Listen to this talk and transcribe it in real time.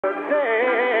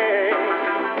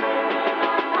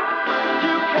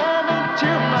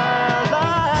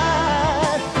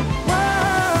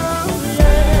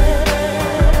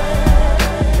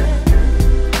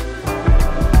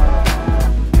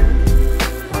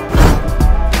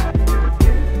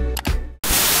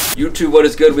YouTube, what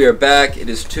is good? We are back. It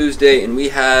is Tuesday and we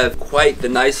have quite the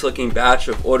nice looking batch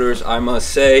of orders, I must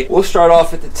say. We'll start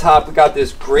off at the top. We got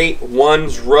this great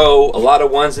ones row. A lot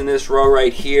of ones in this row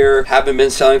right here haven't been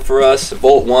selling for us. The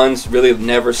Volt ones really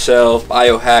never sell.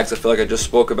 Biohacks, I feel like I just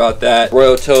spoke about that.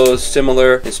 Royal Toes,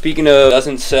 similar. And speaking of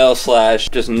doesn't sell slash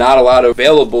just not a lot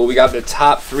available, we got the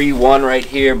top 3-1 right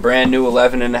here. Brand new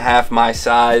 11.5 my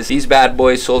size. These bad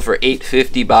boys sold for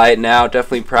 $8.50. Buy it now.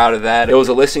 Definitely proud of that. It was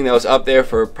a listing that was up there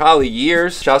for probably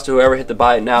years. Shouts to whoever hit the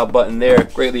buy it now button there.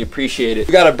 Greatly appreciate it.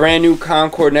 We got a brand new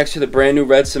Concord next to the brand new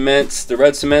red cements. The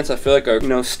red cements I feel like are, you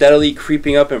know, steadily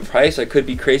creeping up in price. I could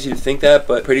be crazy to think that,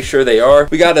 but pretty sure they are.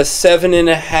 We got a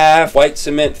 7.5 white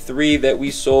cement 3 that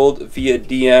we sold via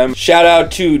DM. Shout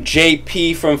out to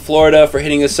JP from Florida for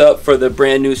hitting us up for the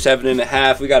brand new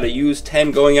 7.5. We got a used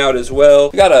 10 going out as well.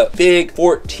 We got a big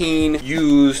 14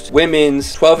 used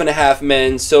women's, 12.5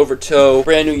 men's, silver toe,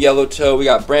 brand new yellow toe. We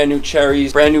got brand new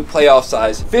cherries, brand new playoff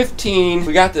size 15.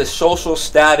 We got the social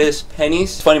status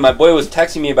pennies. It's funny, my boy was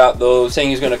texting me about those, saying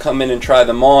he's gonna come in and try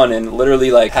them on, and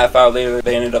literally like half hour later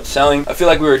they ended up selling. I feel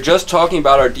like we were just talking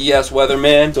about our DS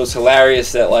Weatherman, so it's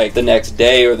hilarious that like the next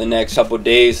day or the next couple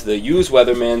days the used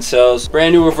Weatherman sells.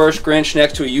 Brand new reverse Grinch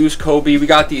next to a used Kobe. We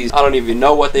got these, I don't even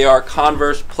know what they are,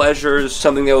 Converse Pleasures,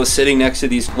 something that was sitting next to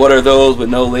these. What are those with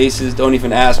no laces? Don't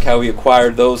even ask how we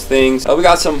acquired those things. We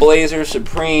got some Blazers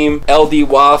Supreme, LD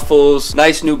waffles,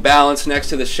 nice new Balance next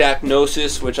to the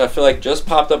Shacknosis, which I feel like just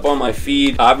popped up on my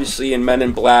feed. Obviously in Men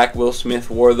in Black, Will Smith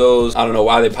wore those. I don't know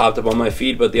why they popped up on my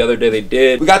feed, but the other day they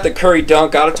did. We got the Curry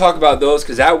Dunk. Gotta talk about those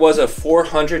because that was a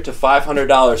 $400 to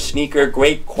 $500 sneaker.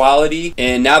 Great quality,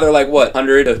 and now they're like what,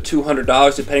 $100 to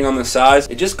 $200 depending on the size.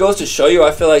 It just goes to show you,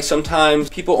 I feel like sometimes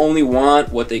people only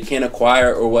want what they can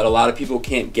acquire or what a lot of people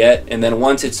can't get, and then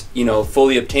once it's, you know,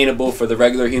 fully obtainable for the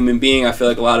regular human being, I feel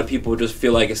like a lot of people just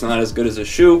feel like it's not as good as a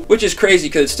shoe, which is crazy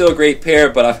because it's still a great pair,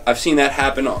 but I've seen that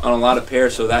happen on a lot of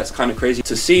pairs, so that's kind of crazy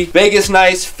to see. Vegas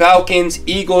Nice, Falcons,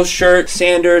 Eagles shirt,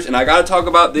 Sanders, and I gotta talk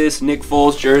about this Nick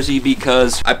Foles jersey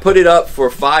because I put it up for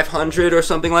 $500 or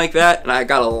something like that, and I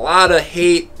got a lot of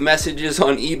hate messages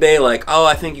on eBay like, oh,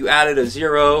 I think you added a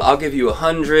 0, I'll give you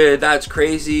 100, that's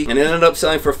crazy, and it ended up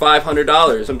selling for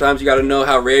 $500. Sometimes you gotta know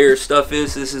how rare your stuff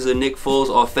is. This is a Nick Foles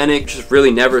authentic. Just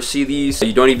really never see these.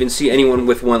 You don't even see anyone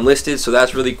with one listed, so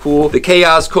that's really cool. The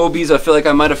Chaos Kobe's, I feel like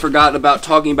I might have forgotten about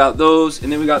talking about those.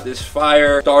 And then we got this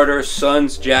Fire Starter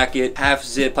Suns jacket, half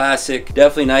zip classic.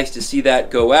 Definitely nice to see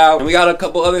that go out. And we got a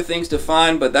couple other things to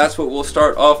find, but that's what we'll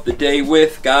start off the day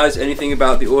with. Guys, anything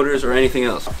about the orders or anything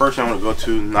else? First I want to go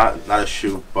to, not a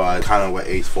shoe, but kind of what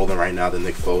A's folding right now, the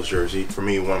Nick Foles jersey. For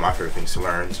me, one of my favorite things to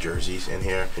learn is jerseys in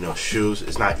here. You know, shoes,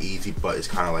 it's not easy, but it's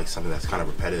kind of like something that's kind of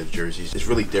repetitive. Jerseys, it's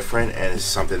really different, and it's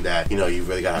something that, you know, you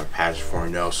really gotta have a passion for,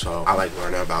 you know. So I like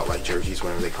learning about like jerseys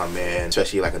whenever they come in,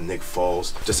 especially like a Nick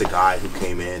Foles, just a guy who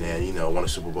came in and, you know, won a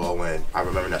Super Bowl. And I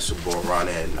remember that Super Bowl run,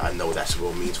 and I know what that Super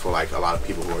Bowl means for like a lot of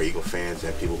people who are Eagle fans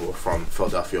and people who are from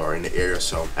Philadelphia or in the area.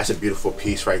 So that's a beautiful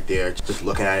piece right there. Just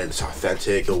looking at it, it's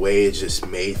authentic. The way it's just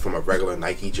made from a regular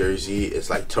Nike jersey, it's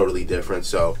like totally different.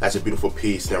 So that's a beautiful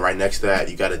piece. Then right next to that,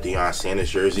 you got a Deion Sanders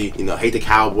jersey. You know, hate the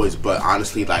Cowboys, but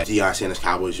honestly, like Deion Sanders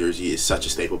Cowboys jersey is such a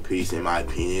staple piece in my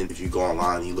opinion. If you go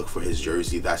online and you look for his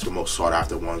jersey, that's the most sought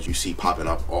after ones you see popping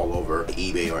up all over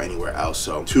eBay or anywhere else.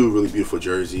 So two really beautiful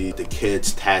jerseys. The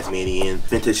kids Tasmanian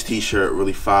vintage t-shirt,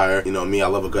 really fire. You know me, I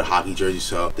love a good hockey jersey,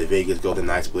 so the Vegas Golden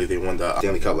Knights, believe they won the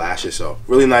Stanley Cup last year, so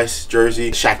really nice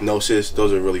jersey. Shacknosis,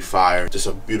 those are really fire. Just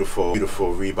a beautiful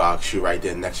Reebok shoe right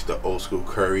there next to the old school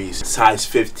Currys. Size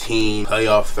 15,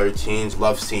 playoff 13s.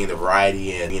 Love seeing the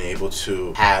variety and being able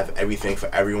to have everything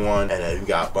for everyone. And then you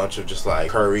got a bunch of just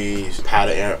like Currys,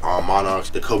 Pattern Monarchs,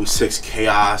 the Kobe 6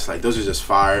 Chaos, like those are just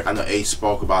fire. I know A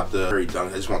spoke about the Curry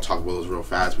Dunk. I just want to talk about those real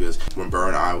fast because when Burr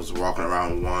and I was walking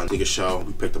around one sneaker show,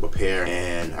 we picked up a pair,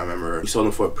 and I remember we sold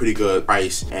them for a pretty good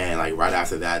price, and like right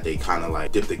after that they kind of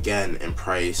like dipped again in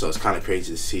price. So it's kind of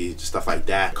crazy to see just stuff like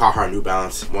that. Carhartt, New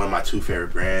Balance, one of my two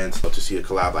favorite brands. So to see a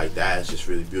collab like that, it's just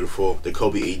really beautiful. The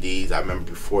Kobe ADs, I remember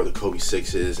before the Kobe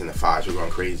 6s and the 5s were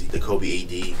going crazy, the Kobe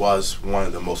AD was one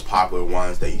of the most popular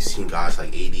ones that you've seen. Guys like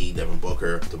AD, Devin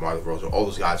Booker, DeMar DeRozan, all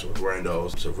those guys were wearing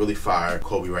those. So really fire.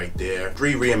 Kobe right there.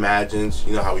 3 reimagined Legends,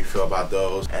 you know how we feel about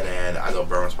those. And then I know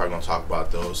Burman's probably gonna talk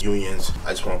about those. Unions,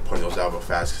 I just want to point those out real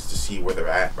fast just to see where they're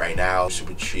at right now.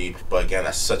 Super cheap, but again,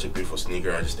 that's such a beautiful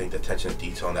sneaker. I just think the attention to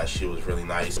detail on that shoe is really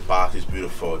nice. The box is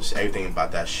beautiful. Just everything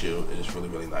about that shoe is just really,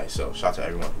 really nice. So shout out to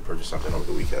everyone who purchased something over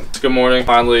the weekend. Good morning.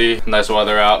 Finally, nice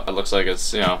weather out. It looks like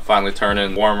it's, you know, finally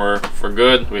turning warmer for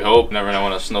good. We hope. Never know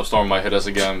when a snowstorm might hit us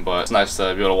again, but it's nice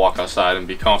to be able to walk outside and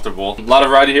be comfortable. A lot of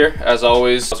variety here, as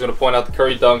always. I was going to point out the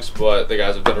Curry dunks, but the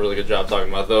guys have done a really good job talking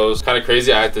about those. Kind of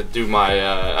crazy. I had to do my,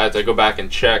 I had to go back and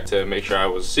check to make sure I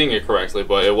was seeing it correctly,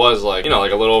 but it was like, you know,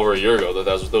 like a little over a year ago that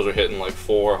those were hitting like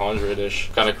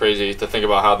 400-ish. Kind of crazy to think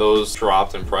about how those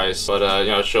dropped in price, but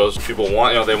you know, it shows people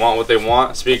want, you know, they want what they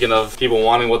want. Speaking of people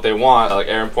wanting what they want, like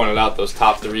Aaron pointed out, those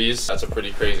top threes, that's a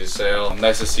pretty crazy sale.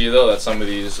 Nice to see though that some of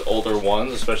these older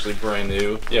ones, especially brand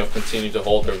new, you know, continue to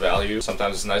hold their value.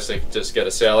 Sometimes it's nice to just get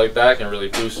a sale like that, can really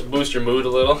boost your mood a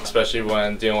little, especially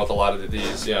when dealing with a lot of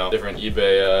these, you know, different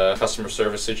eBay customer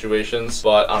service situations.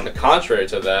 But on the contrary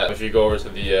to that, if you go over to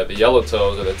the yellow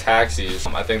toes or the taxis,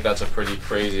 I think that's a pretty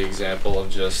crazy example of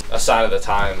just a sign of the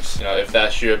times. You know, if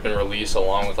that shoe had been released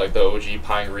along with like the OG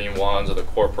pine green ones or the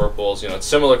core purples, you know, it's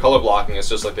similar color blocking. It's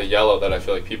just like the yellow that I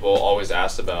feel like people always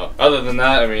asked about. Other than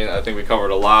that, I mean, I think we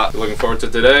covered a lot. Looking forward to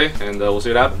today, and we'll see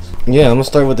what happens. Yeah, I'm gonna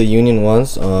start with the Union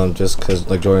ones, just because,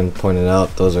 like Jordan pointed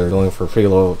out, those are going for a pretty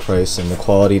low price, and the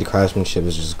quality, the craftsmanship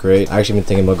is just great. I actually been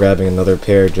thinking about grabbing another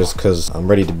pair just because I'm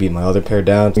ready to beat my other pair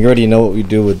down. We already know what we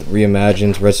do with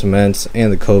Reimagined, Red Cements,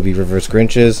 and the Kobe Reverse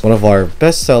Grinches. One of our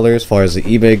best sellers as far as the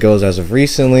eBay goes as of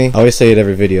recently. I always say it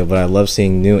every video, but I love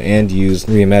seeing new and used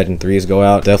Reimagined 3s go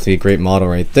out. Definitely a great model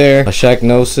right there. A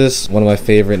Shaqnosis, one of my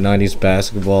favorite 90s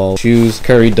basketball shoes.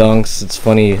 Curry dunks. It's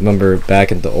funny, I remember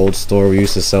back at the old store, we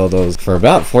used to sell those for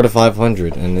about $400 to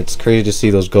 $500, and it's crazy to see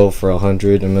those go for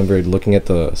 $100. I remember looking at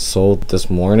the sold this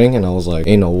morning, and I was like,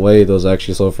 ain't no way those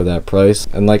actually sold for that price.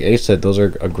 And like Ace said, those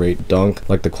are a great dunk.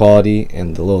 Like the quality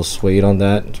and the little suede on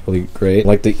that, it's really great.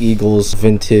 Like the Eagles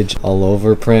vintage all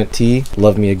over print tee.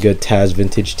 Love me a good Taz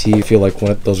vintage tee. I feel like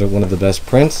those are one of the best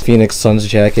prints. Phoenix Suns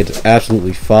jacket,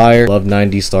 absolutely fire. Love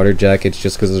 90s starter jackets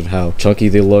just because of how chunky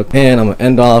they look. And I'm gonna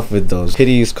end off with those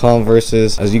Kitties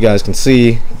Converses. As you guys can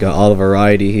see, got all the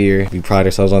variety here. We pride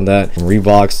ourselves on that. From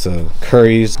Reeboks to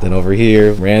Currys, then over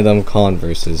here, random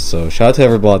Converses. So shout out to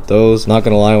whoever bought those. Not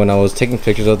gonna lie, when I was taking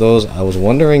pictures of those, I was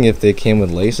wondering if they came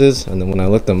with laces, and then when I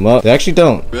looked them up, they actually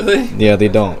don't. Really? Yeah, they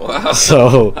don't. Wow.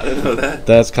 So I didn't know that.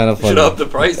 that's kind of funny. Should up the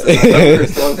prices.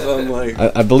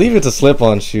 Like, I believe it's a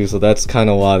slip-on shoe, so that's kind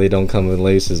of why they don't come with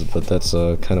laces, but that's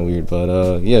kind of weird.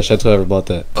 But yeah, shout out to whoever bought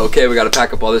that. okay, we gotta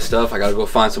pack up all this stuff. I gotta go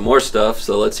find some more stuff,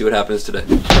 so let's see what happens today.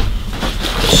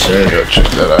 Sure, check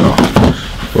that out.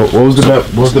 What was the bet?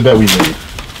 What was the bet we made?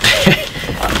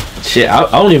 Shit, I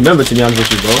don't even remember, to be honest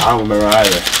with you, bro. I don't remember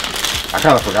either. I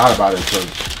kind of forgot about it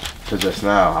until just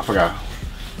now. I forgot.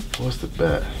 What was the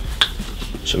bet?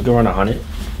 Should we go run 100?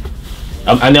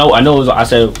 I know. It was, I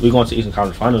said we're going to Eastern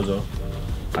Conference Finals though.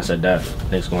 I said that.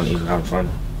 Next going to Eastern Conference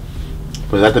Finals.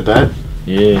 Was that the bet?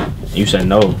 Yeah. You said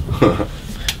no.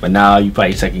 But now you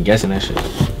probably second guessing that shit.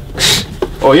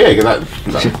 Oh yeah,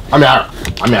 because I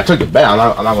mean I took the bet. I'm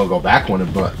not gonna go back on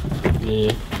it, but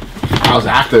yeah. I was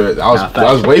after it. I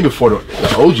was way before the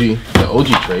OG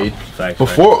trade. Facts,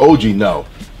 before OG, no.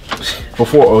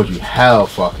 Before OG, hell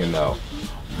fucking no.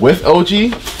 With OG,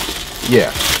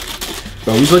 yeah.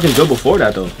 Bro, we was looking good before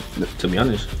that though, to be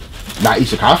honest. Not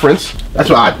Eastern Conference. That's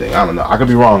what I think. I don't know. I could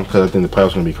be wrong because I think the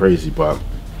playoffs gonna be crazy, but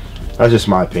that's just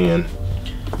my opinion.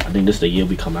 I think this the year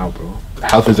we come out, bro.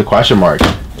 Health is a question mark.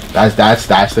 That's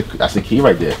the key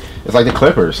right there. It's like the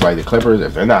Clippers. Like the Clippers,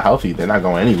 if they're not healthy, they're not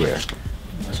going anywhere.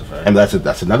 That's a fact. And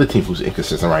that's another team who's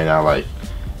inconsistent right now. Like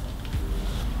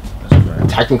That's a fact.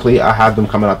 technically, I have them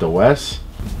coming out the West.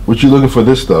 What you looking for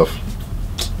this stuff?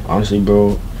 Honestly,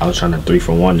 bro, I was trying to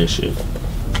 3-for-1 this shit.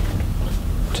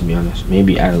 To be honest,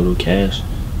 maybe add a little cash.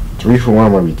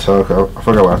 3-for-1 might be tough. I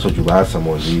forgot what I told you last time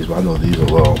on these, but I know these are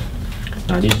low.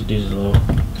 Nah, these are low.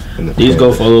 These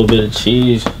go for a little bit of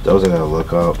cheese. Those are gonna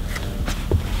look up.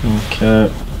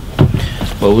 Okay.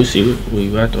 Well, we'll see what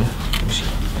you got though.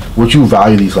 Would you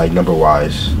value these like number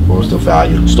wise? What was the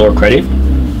value? Store credit?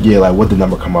 Yeah, like what the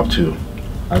number come up to?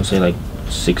 I would say like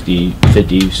 60,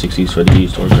 50, 60s for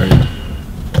these store credit.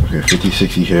 Okay, 50,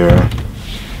 60 here.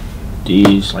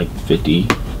 These like 50.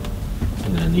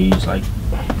 And then these like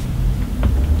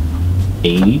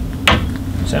 80,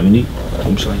 70,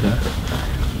 something like that.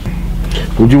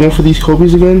 Would you want for these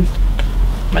Kobe's again?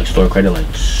 Like store credit, like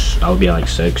I would be at like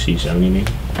 60, 70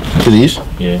 maybe. For these?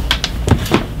 Yeah.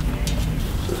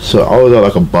 So I was at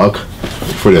like $1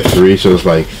 for the 3, so it's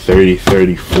like 30,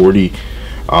 40.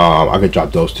 I could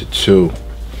drop those to 2.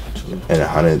 and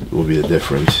 100 will be the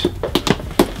difference.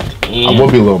 Damn. I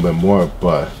will be a little bit more,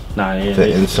 but nah, yeah,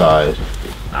 the inside.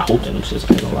 I hope that them shits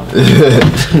ain't gonna lie.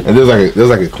 And there's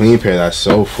like a clean pair that I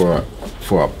sold for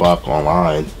 $1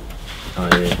 online. Oh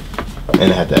yeah.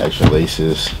 And it had the extra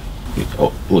laces.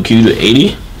 Oh, well, can you do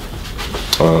 80?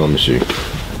 Let me see.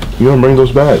 You gonna bring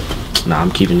those back? Nah,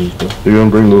 I'm keeping these, bro. You gonna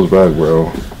bring those back,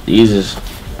 bro? These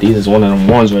is one of them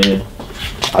ones right here.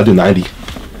 I do 90.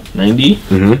 90?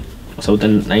 Mm-hmm. So with the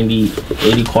 90,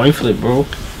 80 coin flip, bro.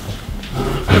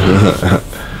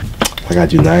 I gotta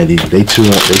do 90. They two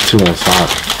on stock.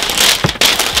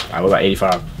 Alright, what about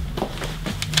 85?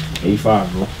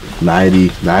 85, bro. 90.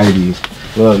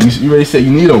 Look, you already said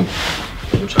you need them.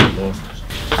 I'm trying, bro.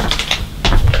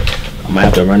 I might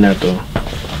have to run that though,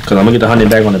 cause I'm gonna get the 100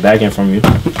 back on the back end from you.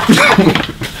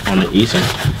 On the Eastern.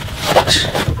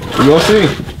 We gonna see.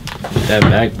 Get that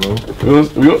back, bro.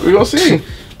 We gonna see.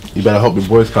 You better hope your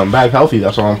boys come back healthy.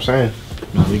 That's all I'm saying.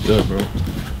 No, we good, bro.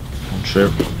 I'm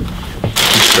tripping. I'm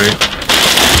straight.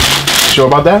 Sure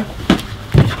about that?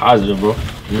 Positive, bro.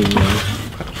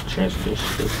 Transfer.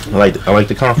 I like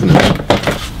the confidence.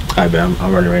 Alright, man.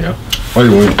 I'm running right now. What are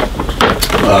you doing?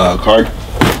 Card?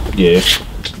 Yeah.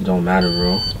 It don't matter,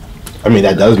 bro. I mean,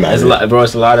 that does matter.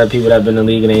 It's a lot of people that have been in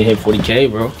the league and they hit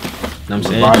 40K, bro. You know what I'm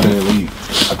saying? In the league.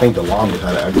 I think the longest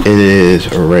had it. It is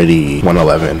already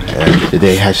 1:11 and the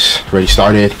day has already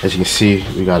started. As you can see,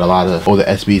 we got a lot of older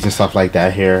SBs and stuff like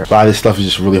that here. A lot of this stuff is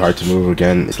just really hard to move.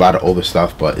 Again, it's a lot of older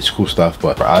stuff, but it's cool stuff.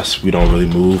 But for us, we don't really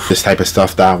move this type of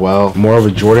stuff that well. More of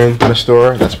a Jordan kind of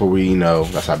store. That's where we,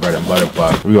 that's our bread and butter.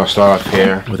 But we're gonna start off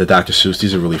here with the Dr. Seuss.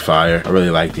 These are really fire. I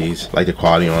really like these. I like the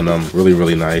quality on them. Really,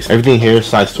 really nice. Everything here is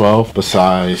size 12.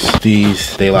 Besides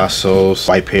these De La Souls,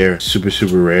 white pair, super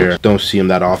rare. Don't see them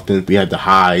that often. We had the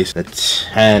highs, the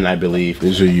 10, I believe.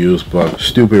 These are used, but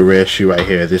stupid rare shoe right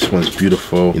here. This one's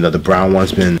beautiful. The brown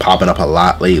one's been popping up a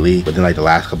lot lately, within like the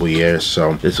last couple years.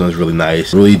 So this one's really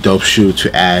nice. Really dope shoe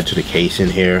to add to the case in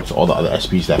here. So all the other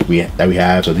SBs that we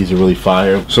have. So these are really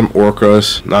fire. Some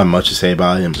Orcas, not much to say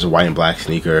about them. Just a white and black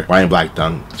sneaker, white and black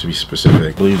dunk to be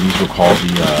specific. I believe these were called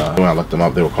when I looked them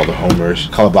up, they were called the Homers.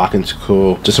 Color blocking's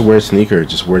cool. Just a weird sneaker,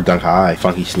 just weird dunk high,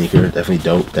 funky sneaker. Definitely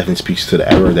dope. Definitely speaks to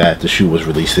the era that the shoe was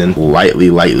released in.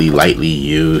 Lightly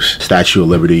used. Statue of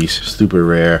Liberties, super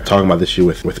rare. Talking about this shoe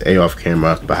with A off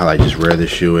camera, about how just rare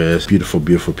this shoe is.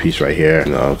 Beautiful piece right here.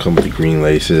 Come with the green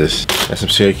laces. That's some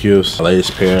Syracuse. The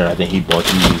latest pair. I think he bought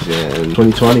these in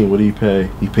 2020. What did he pay?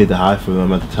 He paid the high for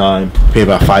them at the time. Paid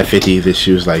about $550. This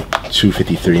shoe's like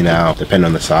 $253 now, depending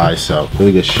on the size. So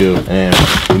really good shoe. And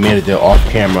we made a deal off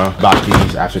camera about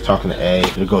these after talking to A,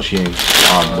 negotiating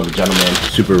with a gentleman.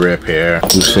 Super rare pair.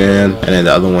 Loose in. And then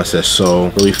the other one says Soul.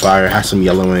 Really fire. Has some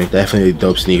yellowing. Definitely a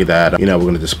dope sneaker that we're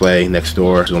gonna display next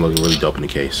door. It's gonna look really dope in the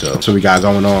case. So we got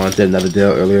going on. Did another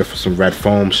deal earlier for some red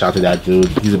foam. Shout out to that dude.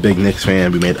 He's a big Knicks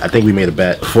fan. I think we made a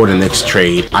bet before the Knicks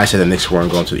trade. I said the Knicks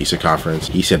weren't going to the Eastern Conference.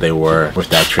 He said they were. With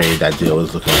that trade, that deal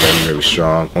is looking very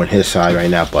strong on his side right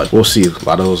now. But we'll see. A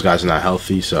lot of those guys are not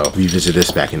healthy. So we visited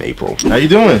this back in April. How you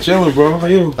doing? Chilling, bro. How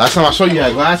you? Last time I saw you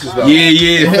had glasses though.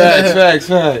 Yeah. Facts.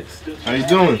 How you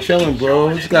doing? Chilling,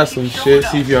 bro. Just got some shit.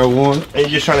 See if y'all want. And you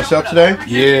just trying to sell today?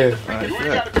 Yeah.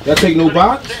 Alright, y'all take no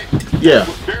box? yeah.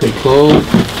 Take clothes,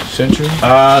 Central.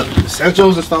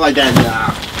 Essentials and stuff like that.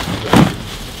 Nah.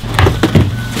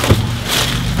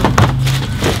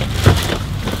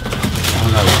 I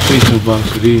gotta take no box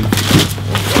for these.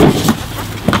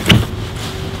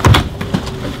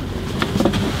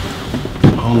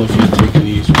 I don't know if you're taking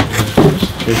these.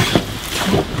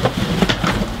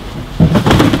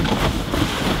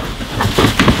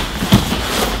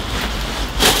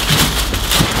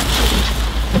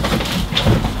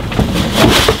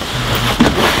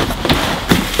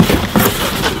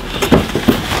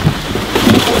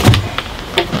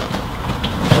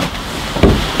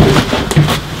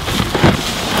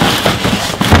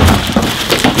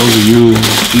 Those are used.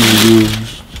 These are used.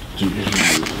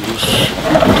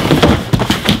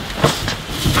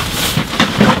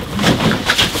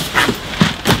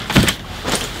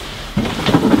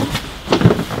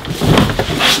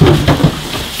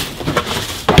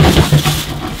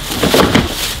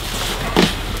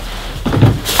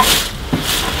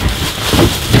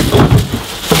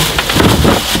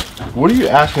 What are you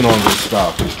asking on this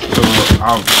stuff?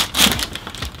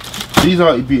 These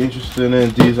I'll be interested in.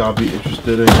 These I'll be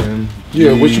interested in.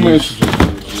 Yeah, what you interested in?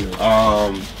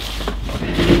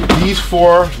 These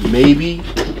four maybe,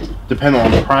 depending on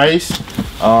the price.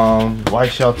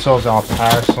 White shell toes I'll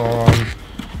pass on.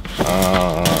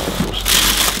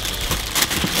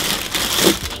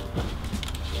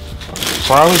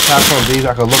 Probably pass on these.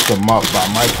 I could look them up, but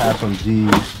I might pass on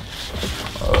these.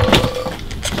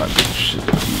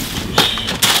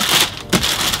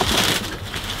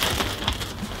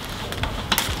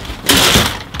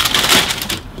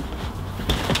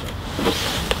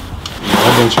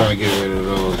 been trying to get rid of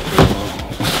those,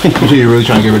 bro. So you're really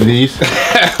trying to get rid of these?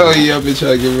 Oh yeah, I've been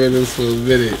trying to get rid of them for a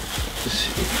minute.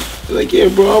 Like, yeah,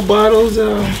 bro, I'll buy those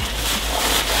out.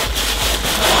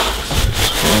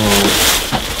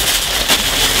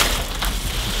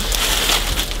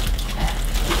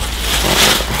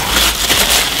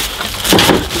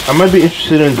 I might be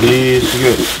interested in these.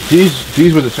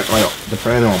 These were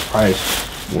depending on price,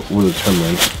 will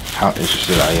determine how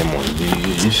interested I am on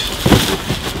these.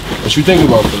 What you think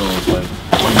about for those? Like,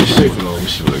 what do you say for those? Let me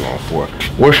see what they're going for.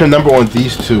 What's your number on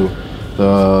these two?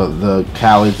 The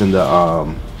Callies and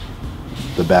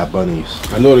the Bad Bunnies.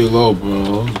 I know they low,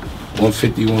 bro.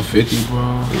 150, 150, bro.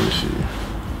 Let me see.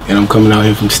 And I'm coming out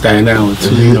here from Staten Island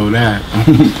too. You know that. Let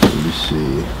me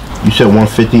see. You said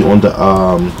 150 on the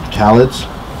Callids?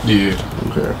 Yeah.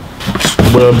 Okay.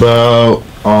 What about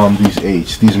these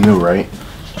 8s? These are new, right?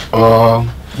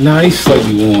 Nah, he's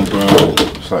slightly warm, bro.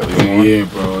 Slightly warm? Yeah,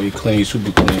 bro. He clean,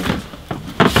 super clean.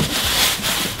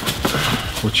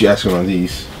 What you asking on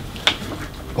these?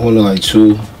 I want to like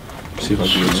 2. See if I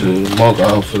can get 2. Mark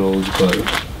out for those, but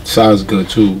size good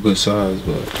too. Good size,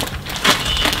 but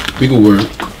we can work.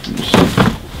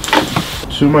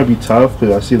 2 might be tough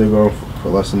because I see they're going for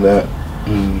less than that.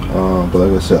 But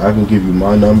like I said, I can give you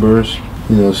my numbers.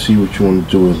 You know, see what you want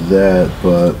to do with that.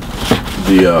 But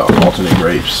the alternate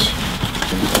grapes.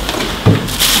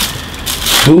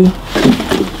 2.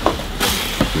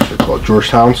 What they're called,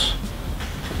 Georgetowns.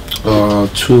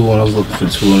 2 when I was looking for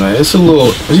 2, and it's a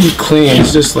little, it's clean.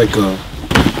 It's just like a.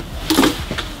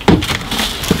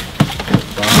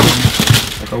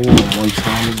 Like I wore them one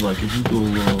time. It's like if you do a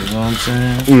little, you know what I'm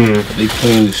saying? They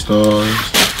clean the stars.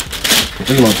 This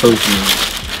is my personal.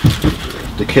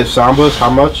 The Kid Sambas, how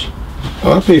much?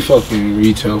 Oh, I pay fucking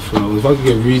retail for those. If I could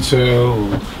get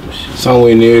retail or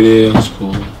somewhere near there, that's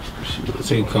cool. I'll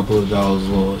take a couple of dollars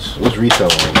loss. What's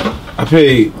retail on? I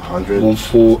paid 100.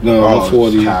 140. No,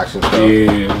 140. Tax and stuff.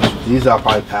 Yeah. These I'll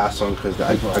probably pass on because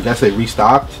I guess they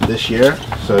restocked this year.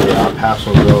 So yeah, I'll pass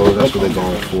on those. That's what they're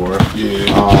going for.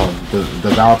 Yeah. The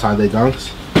Valentine's Day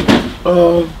dunks.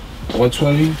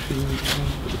 120.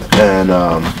 And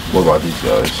what about these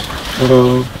guys?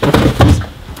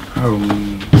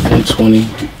 120.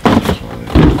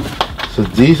 So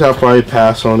these I'll probably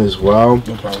pass on as well.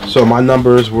 No problem. So my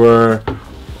numbers were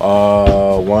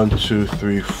 1, 2,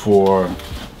 3, 4,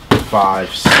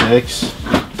 5, 6.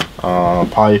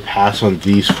 Probably pass on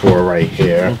these 4 right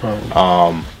here. No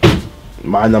problem.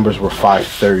 My numbers were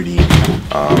 530.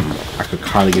 I could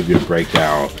kind of give you a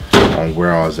breakdown on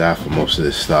where I was at for most of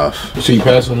this stuff. So you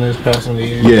pass on this, pass on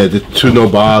these? Yeah, the 2 no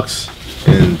box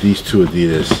and these 2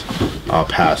 Adidas I'll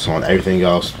pass on. Everything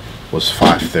else was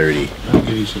 530. I'll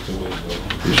give you shit away, bro.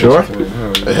 You sure?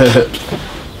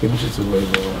 Give me shit away,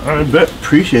 bro. I bet.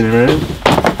 Appreciate it, man.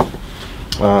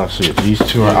 So yeah, these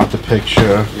 2 are out the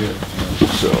picture. Yeah.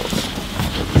 So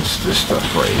it's this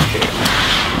stuff right here.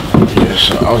 Yeah,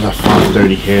 so I was at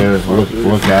 530 here.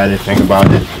 Look at it, think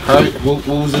about it. What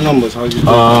was the numbers? How you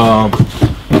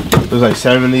It was like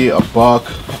 70, a buck.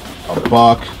 I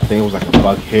think it was like a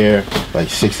buck here, like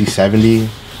 60, 70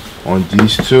 on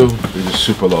these 2. These are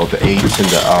super low. The 8s and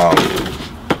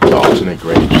the alternate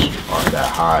grapes aren't that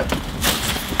high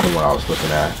from what I was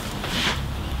looking at.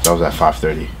 So I was at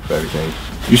 530 for everything.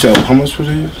 You said how much for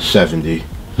these? 70.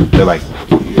 They're like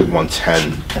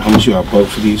 110. How much you got buck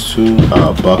for these 2?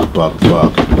 Buck.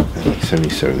 And like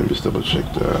 77. Let me just double check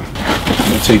that. I'm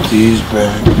gonna take these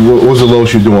back. What was the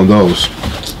lowest you do on those?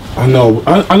 I know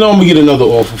I'm gonna get another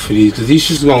offer for these because these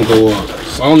shit's gonna go up.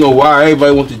 So I don't know why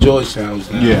everybody want the Georgetowns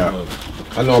now. Yeah.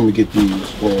 But I know I'm gonna get these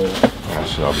for.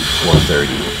 So I'll be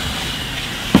 430.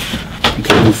 You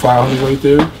can do 500 right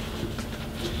there.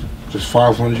 Just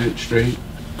 500 straight.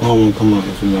 I don't want to come out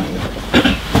here for nothing.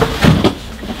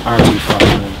 Alright,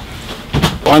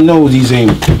 500. Well, I know these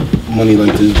ain't money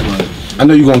like this, but I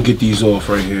know you're gonna get these off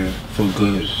right here for a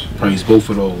good price. Both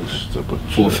of those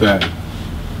for a fact.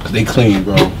 Cause they clean,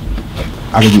 bro.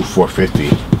 I can do 450.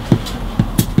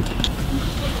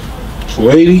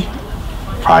 480?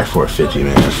 Probably 450,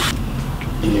 man.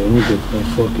 Yeah, let me get that.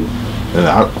 Fuck it. And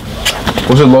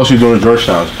what's the lowest you doing in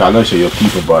Georgetown? I know you say you'll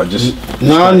keep it, but just.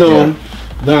 Nah, I know.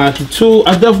 Nah, the 2,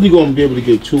 I definitely gonna be able to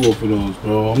get 2 off of those,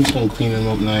 bro. I'm just gonna clean them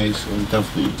up nice and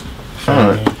definitely.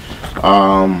 Alright.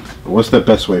 What's the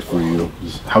best way for you?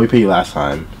 How we pay you last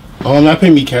time? I pay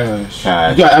me cash.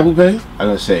 Cash. You got Apple Pay? I was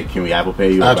gonna say, can we Apple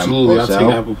Pay you? Absolutely, I'll take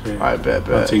Apple Pay. Alright, bet.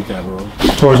 I'll take that, bro.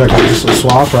 Towards like just a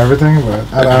swap for everything, but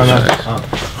I don't know.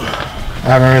 I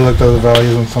haven't really looked at the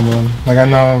values on some of them. Like I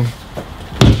know,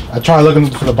 I tried looking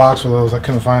for the box for those. I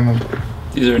couldn't find them.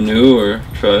 These are new or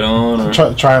tried on or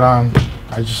Try it on.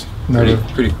 I just never.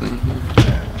 Pretty clean.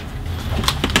 Yeah.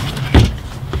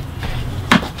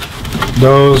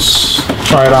 Those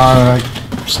tried on and I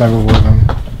just never wore them.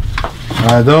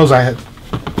 Those I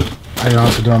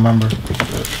honestly don't remember.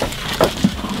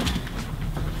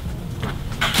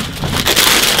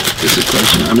 This is a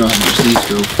question. I know how much these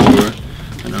go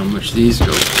for. I know how much these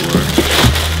go for.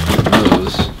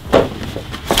 Those.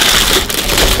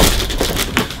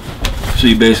 So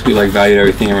you basically like valued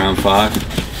everything around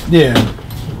 5? Yeah.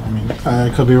 I mean, I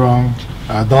could be wrong.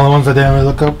 The only ones I didn't really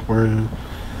look up were,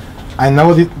 I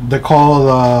know they're called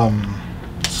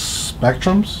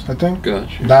Spectrums, I think.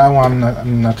 Gotcha. That one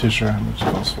I'm not too sure how much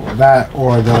it goes for. That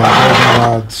or the Golden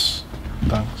Rods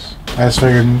dunks. I just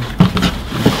figured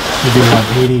maybe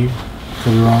like 80.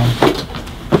 Could be wrong.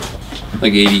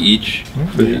 Like 80 each?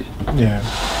 For these? Yeah.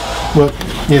 Well,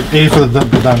 yeah, 80 for the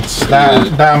dunks.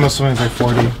 That I'm assuming is like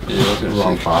 40. Yeah, okay.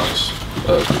 Wrong box.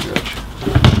 Okay, gotcha.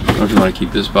 Don't you want to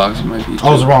keep this box? It might be.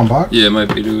 Oh, it's the wrong box? Yeah, it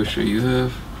might be to a shoe you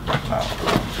have.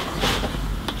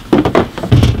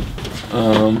 I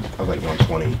was like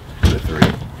 120 for the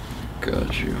 3.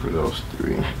 Got you. For those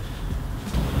 3.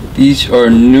 These are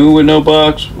new with no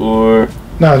box, or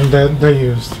No, they're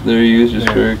used. they're used just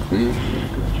very clean?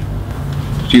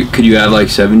 Could you add like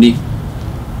 70?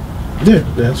 Yeah,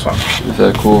 that's fine. Is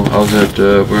that cool? I was at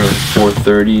we're at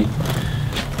 430.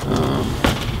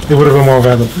 It would have been more if I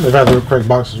had the correct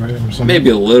boxes, right? Or something. Maybe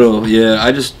a little, yeah.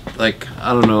 I just like,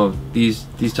 I don't know. These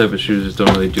type of shoes just don't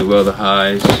really do well. The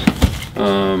highs.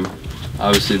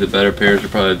 Obviously the better pairs are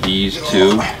probably these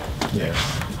two. Yeah.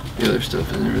 The other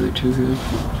stuff isn't really too good.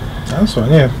 That's fine.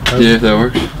 Yeah. Yeah, if that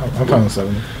works. I'm fine with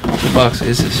 70. What box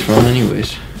is this from,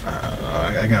 anyways?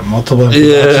 I got multiple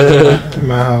Yeah. in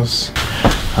my house.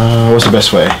 What's the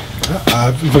best way?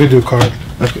 If we could do a card.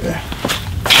 Okay.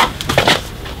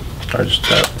 I just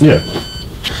tap. Yeah.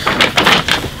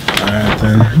 Alright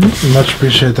then. Much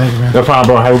appreciated. Thank you, man. No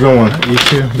problem, bro. Have a good one. You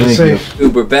too. Be Thank safe.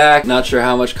 Dude, we're back. Not sure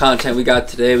how much content we got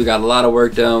today. We got a lot of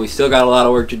work done. We still got a lot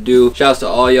of work to do. Shouts to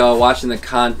all y'all watching the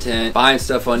content, buying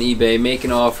stuff on eBay,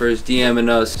 making offers, DMing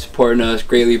us, supporting us.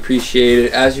 Greatly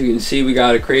appreciated. As you can see, we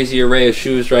got a crazy array of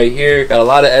shoes right here. Got a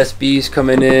lot of SBs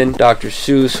coming in. Dr.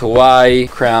 Seuss, Hawaii,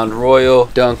 Crowned Royal,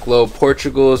 Dunk Low,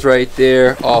 Portugal's right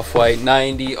there. Off-White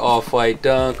 90, Off-White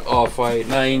Dunk, Off-White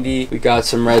 90. We got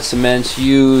some red cements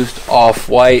used,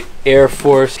 Off-White Air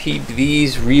Force. Keep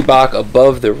these Reebok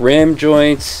above the rim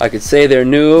joints. I could say they're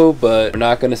new, but we're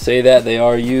not gonna say that. They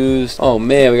are used. Oh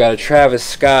man, we got a Travis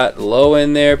Scott low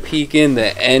in there peeking.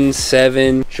 The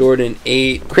N7 Jordan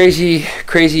 8.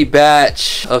 Crazy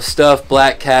batch of stuff.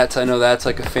 Black Cats, I know that's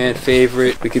like a fan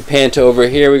favorite. We could pan to over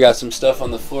here. We got some stuff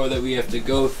on the floor that we have to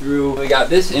go through. We got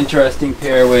this interesting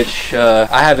pair, which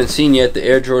I haven't seen yet. The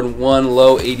Air Jordan 1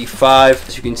 low 85.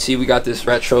 As you can see, we got this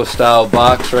retro style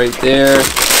box right there.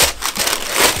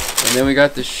 And then we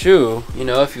got the shoe. You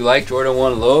know, if you like Jordan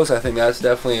 1 lows, I think that's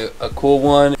definitely a cool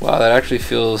one. Wow, that actually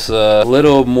feels a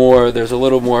little more, there's a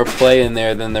little more play in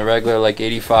there than the regular like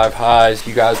 85 highs.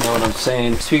 You guys know what I'm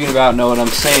saying. Speaking about know what I'm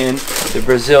saying, the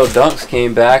Brazil dunks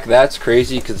came back. That's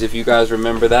crazy because if you guys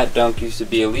remember, that dunk used to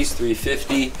be at least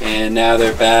 $350 and now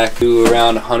they're back to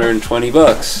around 120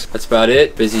 bucks. That's about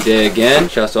it. Busy day again.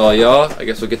 Shouts to all y'all. I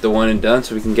guess we'll get the one and done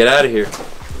so we can get out of here.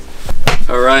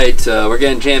 Alright, we're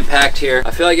getting jam-packed here.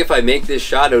 I feel like if I make this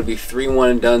shot, it would be 3 one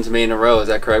and dones made in a row. Is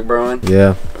that correct, Brian?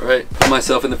 Yeah. Alright, put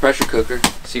myself in the pressure cooker.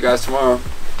 See you guys tomorrow.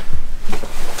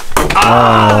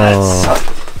 Oh. That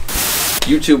sucked.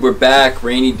 YouTube, we're back.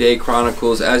 Rainy Day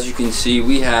Chronicles. As you can see,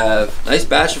 we have a nice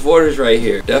batch of orders right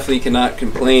here. Definitely cannot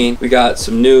complain. We got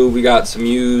some new, we got some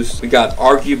used. We got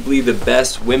arguably the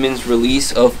best women's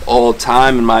release of all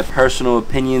time. In my personal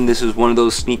opinion, this is one of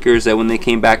those sneakers that when they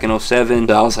came back in 07,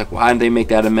 I was like, why didn't they make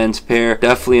that a men's pair?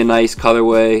 Definitely a nice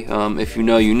colorway. If you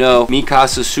know, you know.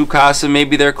 Mikasa Sukasa,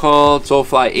 maybe they're called.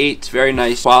 Soulfly 8s. Very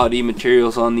nice quality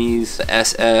materials on these. The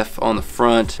SF on the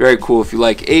front. Very cool if you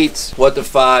like 8s. What the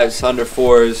 5s, under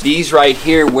 4s. These right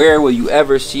here, where will you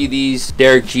ever see these?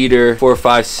 Derek Jeter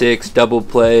 456 double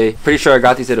play. Pretty sure I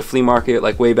got these at a flea market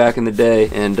like way back in the day,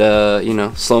 and you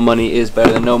know, slow money is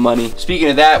better than no money. Speaking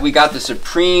of that, we got the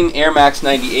Supreme Air Max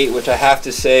 98, which I have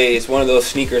to say is one of those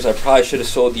sneakers I probably should have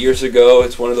sold years ago.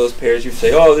 It's one of those pairs you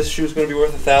say, oh, this shoe's gonna be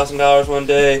worth $1,000 one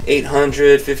day,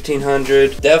 $800,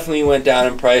 $1,500. Definitely went down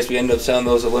in price. We ended up selling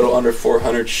those a little under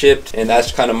 $400 shipped, and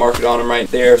that's kind of market on them right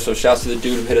there. So shouts to the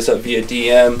dude who hit us up via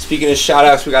DM. Speaking of shout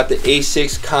outs, we got the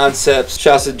A6 Concepts.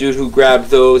 Shouts to the dude who grabbed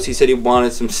those. He said he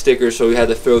wanted some stickers, so we had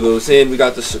to throw those in. We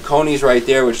got the Sauconys right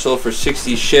there, which sold for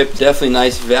 60 shipped. Definitely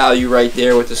nice value right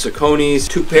there with the Sauconys.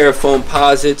 2 pair of foam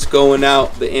posits going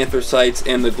out, the anthracites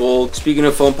and the gold. Speaking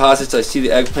of foam posits, I see the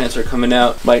eggplants are coming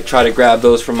out. Might try to grab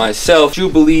those for myself.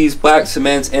 Jubilees, Black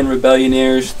Cements, and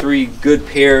Rebellionaires. 3 good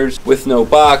pairs with no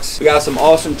box. We got some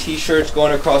awesome t-shirts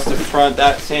going across the front.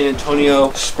 That San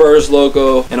Antonio Spurs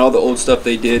logo and all the old stuff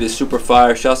they did is super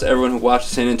fire. Shouts to everyone who watched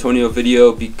the San Antonio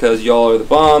video because y'all are the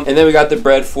bomb. And then we got the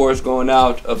bread fours going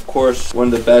out. Of course, one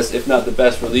of the best, if not the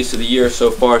best release of the year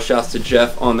so far. Shouts to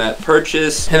Jeff on that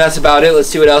purchase. And that's about it. Let's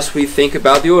see what else we think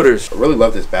about the orders. I really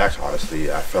love this batch,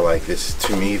 honestly. I feel like this,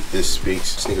 to me, this speaks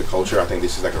sneaker culture. I think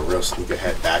this is like a real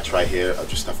sneakerhead batch right here of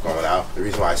just stuff going out. The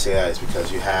reason why I say that is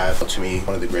because you have, to me,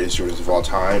 one of the greatest Jordans of all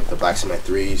time, the Black Cement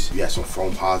 3s. You have some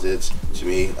foam posits. To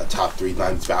me, a top 3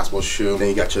 90s basketball shoe. Then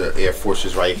you got your Air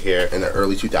Forces right here in the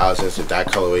early 2000s. If that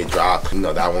colorway dropped, you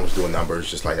know, that one was doing numbers.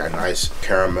 Just like that nice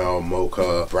caramel,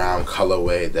 mocha, brown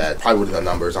colorway that probably would have done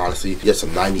numbers, honestly. You get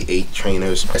some 98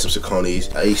 trainers, some Sauconys,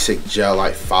 A6 Gel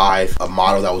Light 5, a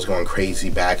model that was going crazy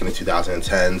back in the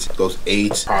 2010s. Those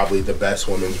 8s, probably the best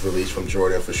women's release from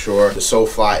Jordan for sure. The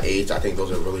Soulfly 8s, I think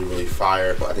those are really, really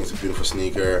fire. I think it's a beautiful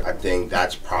sneaker. I think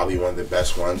that's probably one of the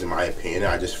best ones in my opinion.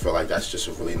 I just feel like that's just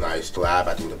a really nice collab.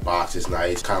 I think the box is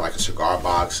nice, kind of like a cigar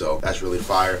box, so that's really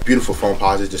fire. Beautiful foam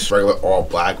posits, just regular all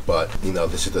black, but you know,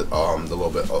 this is the little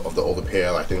bit of the older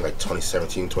pair. I think like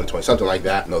 2017, 2020, something like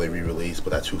that. No, they re-released,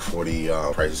 but that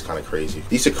 240 price is kind of crazy.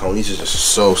 These Sauconys is just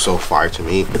so fire to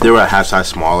me. If they were a half size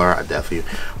smaller, I definitely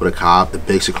would have copped. The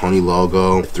big Saucony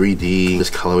logo, the 3D, this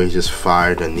colorway is just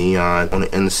fire. The neon on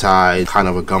the inside, kind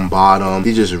of a gum bottom.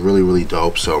 These are just really, really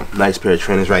dope. So nice pair of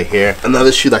trainers right here.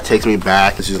 Another shoe that takes me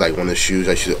back. This is like one of the shoes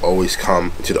I should always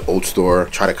come to the old store,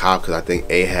 try to cop, because I think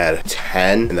A had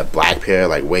 10 in the black pair,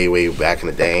 like way back in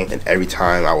the day. And every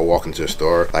time I would walk into a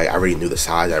store, like I already knew the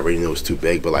size, I already knew it was too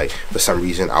big, but like for some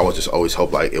reason I would just always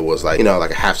hope like it was like, you know,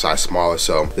 like a half size smaller.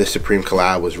 So this Supreme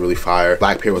collab was really fire.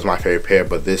 Black pair was my favorite pair,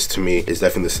 but this to me is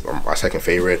definitely my second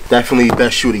favorite. Definitely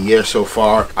best shoe of the year so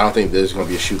far. I don't think there's gonna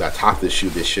be a shoe that topped this shoe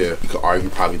this year. You could argue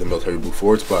probably the military blue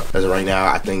forwards, but as of right now,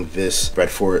 I think this Bread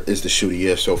Fort is the shoe of the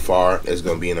year so far. It's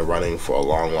gonna be in the running for a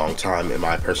long time in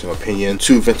my personal opinion.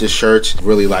 2 vintage shirts,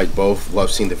 really like both.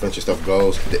 Love seeing the vintage stuff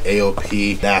goes. The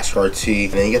AOP NASCAR tee,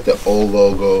 and then you get the old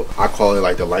logo. I call it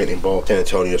like the lightning bolt San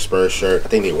Antonio Spurs shirt. I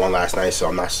think they won last night, so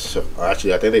I'm not sure.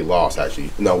 Actually, I think they lost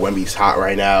actually. You know, Wemby's hot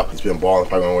right now. He's been balling,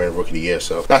 probably gonna win Rookie of the Year,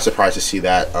 so not surprised to see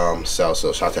that sell.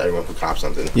 So shout out to everyone who copped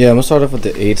something. Yeah, I'm gonna start off with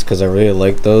the 8s because I really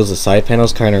like those. The side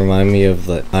panels kind of remind me of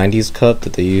the 90s cup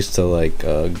that they used to like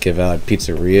give out at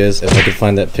pizzerias. If I could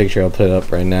find that picture, I'll put it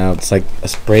up right now. It's like a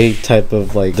spray type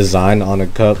of like design on a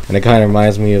cup, and it kind of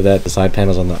reminds me of that, the side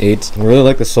panels on the 8s. I really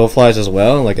like the Soulflies as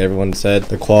well. Like everyone said,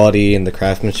 the quality and the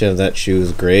craftsmanship of that shoe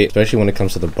is great, especially when it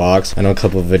comes to the box. I know a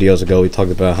couple of videos ago we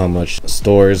talked about how much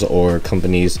stores or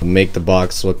companies make the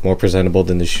box look more presentable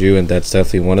than the shoe, and that's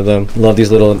definitely one of them. Love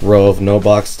these little row of no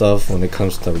box stuff when it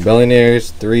comes to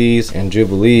Rebellionaires, 3s, and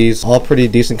Jubilees. All pretty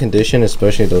decent condition,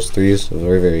 especially those 3s.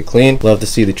 Very clean. Love to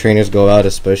see the trainers go out,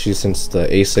 especially since the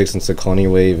A6 and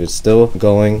Saucony wave is still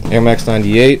going. Air Max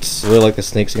 98s, really like the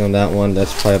snakeskin on that one.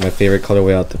 That's probably my favorite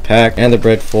colorway out the pack. And the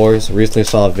Bread 4s. Recently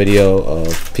saw a video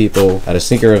of people at a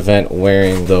sneaker event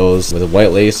wearing those with the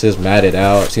white laces matted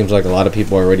out. Seems like a lot of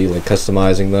people are already like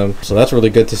customizing them, so that's really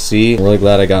good to see. I'm really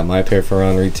glad I got my pair for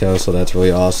around retail, so that's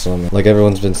really awesome. Like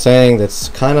everyone's been saying, that's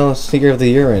kind of sneaker of the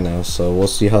year right now, so we'll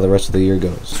see how the rest of the year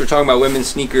goes. So we're talking about women's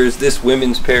sneakers. This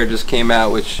women's pair just came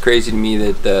out, which is crazy to me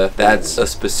that that's a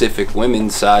specific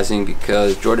women's sizing,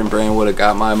 because Jordan Brand would have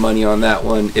got my money on that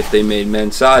one if they made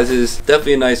men's sizes.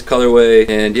 Definitely a nice colorway,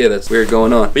 and yeah, that's weird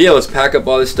going on. But yeah, let's pack up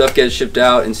all this stuff, get it shipped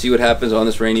out, and see what happens on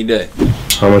this rainy day.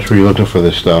 How much were you looking for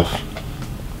this stuff?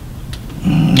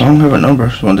 I don't have a number.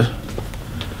 Just wanted to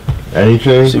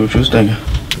Anything? see what you was thinking.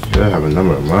 Yeah, I have a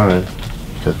number in mind.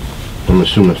 I'm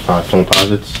assuming 5 foam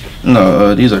posits.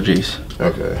 No, these are G's.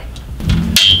 Okay.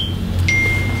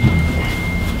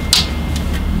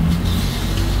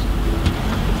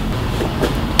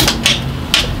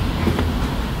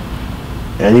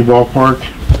 Any ballpark?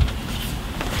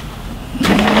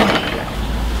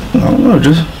 I don't know,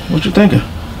 just what you thinking?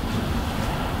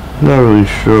 Not really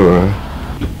sure.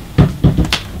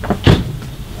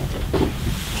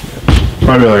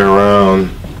 Probably like around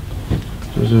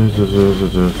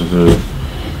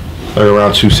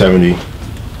 270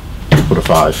 with a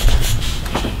 5.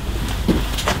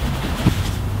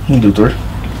 You can do 3.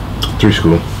 3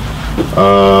 school.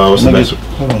 What's the next one?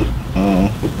 Hold on.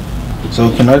 So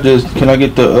can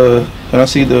I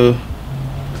see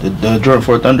the The Jordan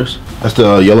 4 Thunders. That's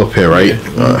the yellow pair, right?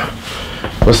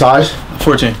 What size?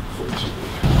 14.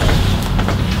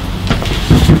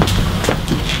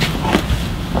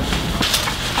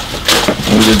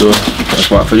 We just do a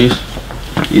spot for these.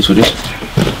 These for this.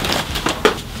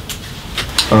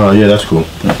 Yeah, that's cool.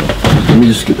 Let me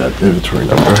just get that inventory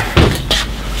number.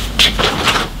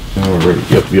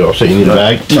 Alright, yep, you all set? You need a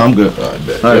bag? No, I'm good. Alright,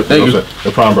 bet. Alright, Yep, thank you. set.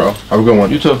 No problem, bro. Have a good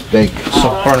one. You too. Thank you.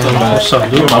 What's up,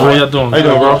 dude? How y'all doing? How you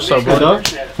doing, bro? What's up, bro?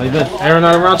 How you been? Aaron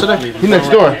not around today? He next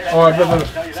door. Oh, I bet.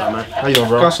 How you doing,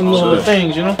 bro? Got some little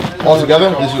things, you know? All together?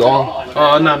 This is all?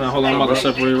 No, hold on. I'm about to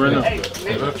separate right now.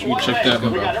 You check that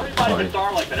out.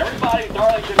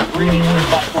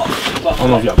 I don't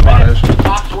know if y'all buy that shit.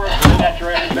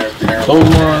 Those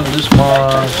ones, this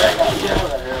one.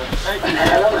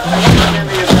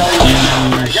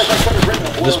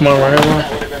 This one right here, one?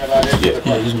 Yeah,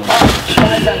 this one.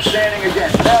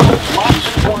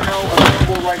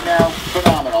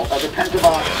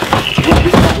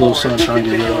 Little son trying to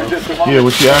get rid of. Yeah,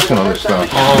 what you asking on this stuff?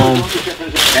 I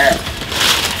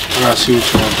gotta see what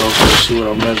you want, bro. Let's see what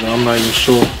I'm measuring. I'm not even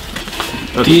sure.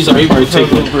 These are already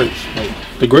taken.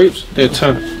 The grapes? They're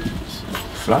 10.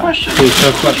 Flash? They're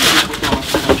 10 flat.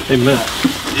 They mint.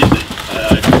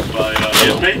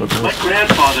 My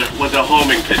grandfather was a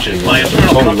homing pigeon. My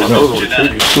eternal brother was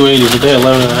genetic. 280, but they're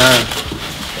 11 and a half.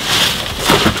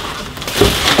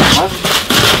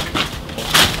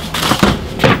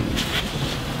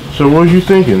 So what was you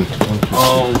thinking?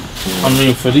 I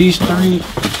mean, for these three,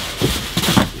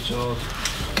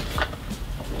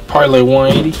 probably like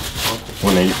 180.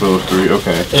 180 for those three,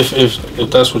 okay. If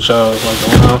that's what y'all like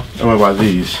around. And what about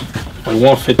these? Like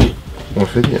 150.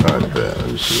 150? Alright, bet. Let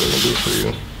me see what I can do for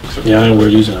you. Yeah, I ain't wear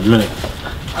these in a minute.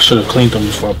 I should have cleaned them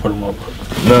before I put them up.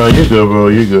 No, you're good, bro.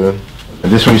 You're good.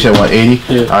 And this one you said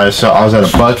 180? Yeah. Alright, so I was at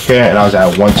a buck here and I was at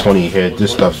 120 here.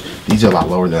 This stuff, these are a lot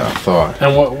lower than I thought.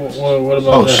 And what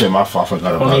about Oh that? shit, my fault. I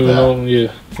forgot I don't about even that. know,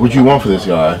 yeah. What you want for this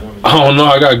guy? I don't know,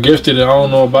 I got gifted it, I don't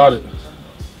know about it.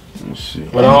 Let me see.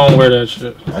 But I don't wear that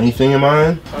shit. Anything in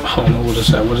mind? I don't know what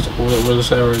it's at. What is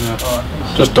it at right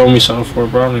now? Just throw me something for it,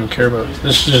 bro. I don't even care about it.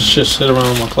 This just sit around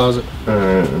in my closet.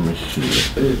 Alright, let me see.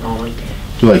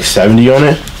 Do like 70 on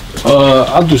it?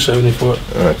 I'll do 70 for it.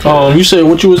 Okay. You said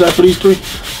what you was at for these three?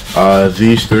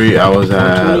 These three, I was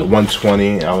at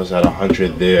 120. I was at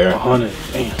 100 there. 100.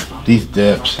 Damn. These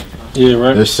dips, Yeah,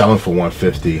 right. they're selling for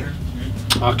 150.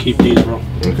 I'll keep these, bro.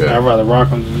 Okay. I'd rather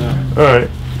rock them than that. Alright.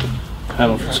 Had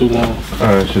them for too long.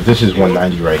 Alright, so this is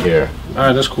 190 right here.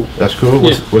 Alright, that's cool. That's cool?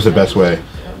 What's the best way?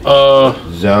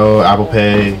 Zelle, Apple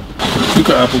Pay? You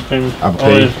got Apple Pay. Apple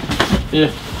Pay?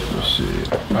 Yeah. Let's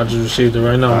see. I just received it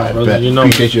right now, Alright, brother. bet. You know,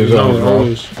 Appreciate you as always, bro.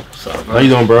 always. How you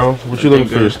doing, bro? What you looking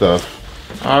for your stuff?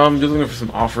 Just looking for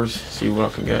some offers, see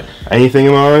what I can get. Anything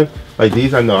in mind? Like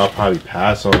these, I know I'll probably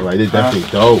pass on. Like they're definitely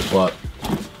dope, but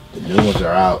the new ones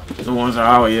are out, The ones are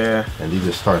out, yeah. and these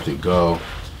just start to go.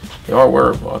 They are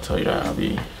wearable, I'll tell you that.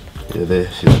 Yeah, they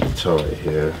see the toe right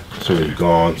here. It's already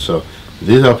gone. So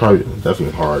these are probably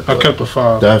definitely hard. I kept the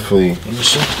 5. Definitely.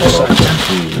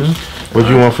 What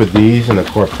do you want for these and the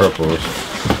core purples?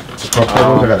 The core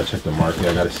purples, I gotta check the market.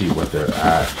 I gotta see what they're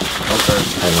at. Okay.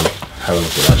 Haven't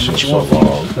looked at that shit so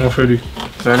long. 150.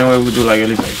 So anyway, we do like at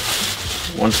least like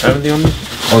 170 on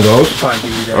these? On those? Probably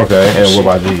give you that. Okay, and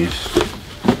what about these?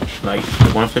 Like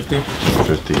 150?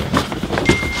 50.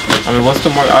 I mean, what's the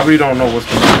market? I really don't know what's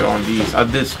the market on these. I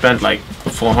did spend like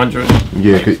 400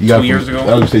 Yeah, like, you got 2 years ago I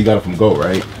was gonna say you got it from Goat,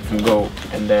 right? from Go,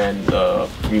 and then the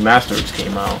remasters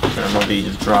came out, and I know they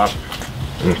just dropped.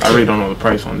 I really don't know the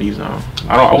price on these now.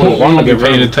 I wouldn't want to be get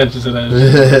paying rid of them. attention to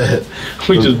that.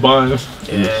 We just buying them.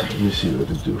 Yeah. Let me see what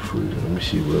to do for you. Let me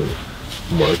see what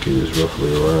market is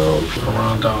roughly around.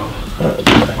 Around dog.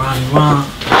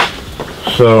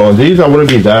 So on these, I wouldn't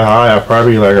be that high. I'd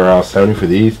probably be like around 70 for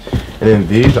these. And then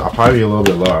these, I'll probably be a little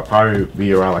bit lower. I'll probably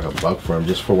be around like a buck for them,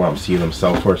 just for what I'm seeing them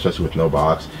sell for, especially with no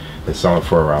box. They're selling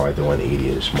for around like the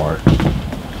 180-ish mark.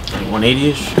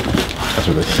 180-ish? That's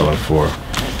what they're selling for.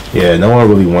 Yeah, no one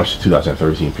really wants the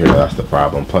 2013 period. That's the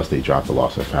problem. Plus, they dropped the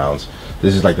lost and founds.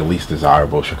 This is like the least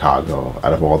desirable Chicago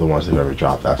out of all the ones they've ever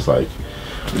dropped. That's like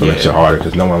what makes it harder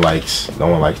because no one likes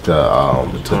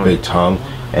the big tongue,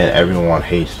 and everyone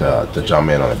hates the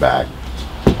Jumpman on the back.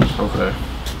 Okay.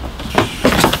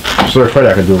 So afraid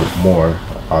I can do more,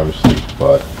 obviously,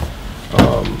 but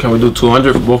Can we do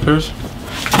 200 for both pairs?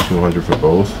 200 for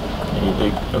both.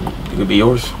 It could be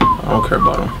yours. I don't care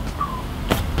about them.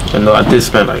 And no, I did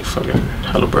spend like fucking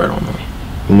hella bread on them.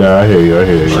 Nah, I hear you.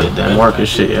 Like that market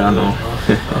shit, yeah, I know.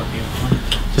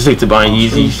 Just like to buy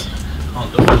Yeezys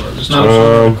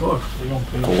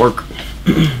for work.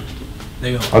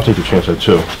 I'll take the transfer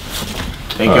too.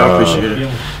 Thank you, I appreciate it.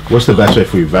 What's the best way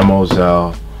for you? Venmo,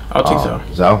 Zelle? I'll take Zelle.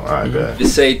 Zelle? Alright, good. To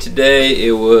say today,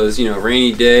 it was, you know,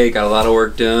 rainy day, got a lot of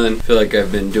work done. Feel like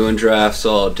I've been doing drafts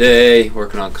all day,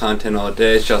 working on content all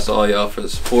day. It's just all y'all for the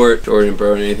support. Jordan,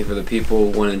 bro, anything for the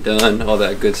people, one and done, all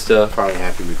that good stuff. Probably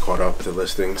happy we caught up with the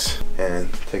listings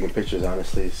and taking pictures,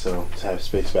 honestly, so to have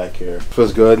space back here.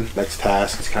 Feels good. Next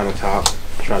task is kind of top.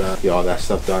 Try to get all that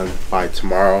stuff done by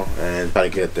tomorrow and try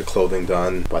to get the clothing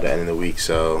done by the end of the week.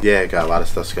 So yeah, got a lot of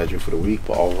stuff scheduled for the week,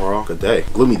 but overall, good day.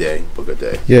 Gloomy day, but good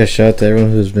day. Yeah, shout out to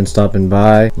everyone who's been stopping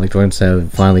by. Like Jordan said, we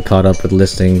finally caught up with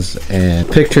listings and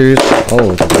pictures. Oh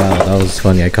wow, that was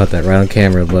funny. I caught that right on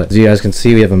camera. But as you guys can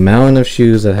see, we have a mountain of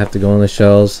shoes that have to go on the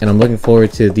shelves, and I'm looking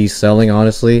forward to these selling,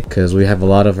 honestly, because we have a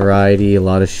lot of variety, a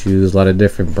lot of shoes, a lot of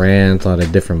different brands, a lot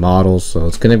of different models. So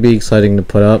it's gonna be exciting to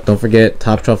put up. Don't forget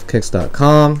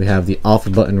TopshelfKicks.com. We have the offer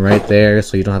button right there,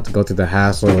 so you don't have to go through the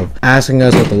hassle of asking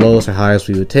us what the lowest or highest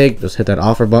we would take. Just hit that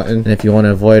offer button. And if you want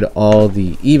to avoid all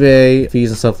the eBay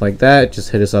fees and stuff like that, just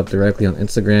hit us up directly on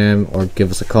Instagram or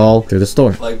give us a call through the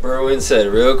store. Like Berwin said,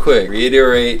 real quick,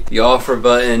 reiterate the offer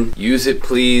button. Use it,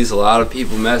 please. A lot of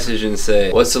people message and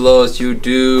say, what's the lowest you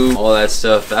do? All that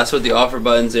stuff. That's what the offer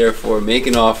button's there for. Make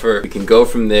an offer. We can go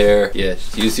from there. Yeah,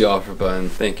 just use the offer button.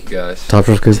 Thank you, guys.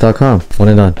 TopshelfKicks.com. One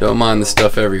and done. Don't mind the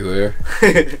stuff everywhere.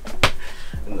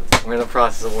 We're in the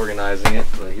process of organizing it,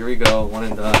 but here we go. One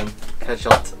and done. Catch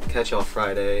y'all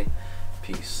Friday.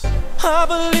 Peace. I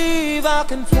believe I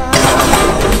can fly.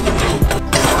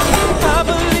 I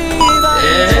believe I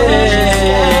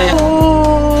can.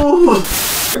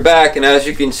 We're back, and as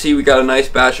you can see, we got a nice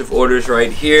batch of orders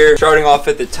right here. Starting off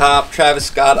at the top, Travis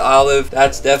Scott Olive.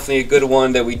 That's definitely a good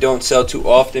one that we don't sell too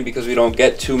often because we don't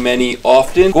get too many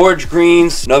often. Gorge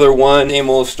Greens, another one. Same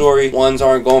old story. Ones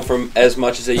aren't going for as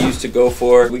much as they used to go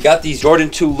for. We got these Jordan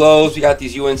 2 lows. We got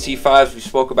these UNC 5s. We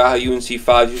spoke about how UNC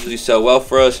 5s usually sell well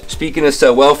for us. Speaking of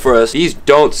sell well for us, these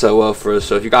don't sell well for us.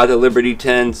 So if you got the Liberty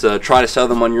 10s, try to sell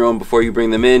them on your own before you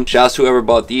bring them in. Shouts to whoever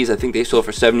bought these. I think they sold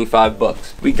for 75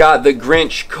 bucks. We got the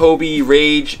Grinch Kobe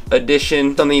Rage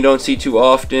edition, something you don't see too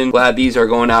often. Glad these are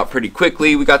going out pretty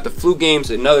quickly. We got the Flu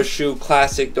Games, another shoe,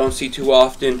 classic, don't see too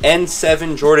often.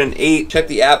 N7 Jordan 8, check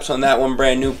the apps on that one,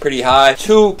 brand new, pretty high.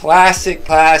 2 classic,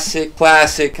 can I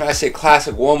say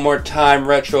classic one more time,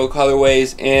 retro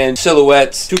colorways and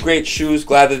silhouettes. 2 great shoes,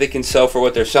 glad that they can sell for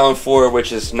what they're selling for,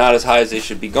 which is not as high as they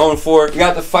should be going for. We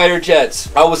got the Fighter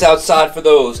Jets. I was outside for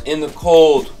those, in the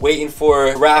cold, waiting for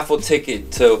a raffle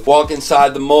ticket to walk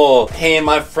inside the mall, paying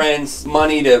my friends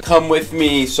money to come with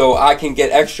me so I can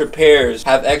get extra pairs,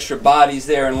 have extra bodies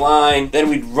there in line. Then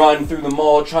we'd run through the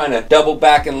mall trying to double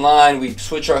back in line. We'd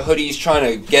switch our hoodies trying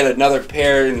to get another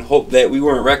pair and hope that we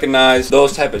weren't recognized.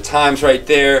 Those type of times right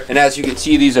there. And as you can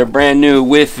see, these are brand new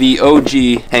with the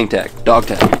OG hang tag, dog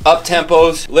tag. Up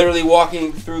tempos, literally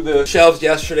walking through the shelves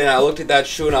yesterday, and I looked at that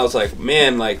shoe and I was like,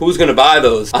 man, like, who's gonna buy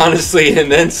those? Honestly,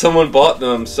 and then someone bought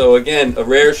them. So again, a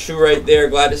rare shoe right there.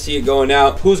 Glad to see it going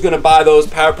out. Who's gonna buy those?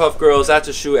 Powerpuff Girls, that's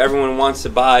a shoe everyone wants to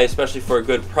buy, especially for a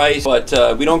good price,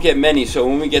 but we don't get many, so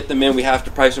when we get them in, we have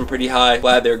to price them pretty high.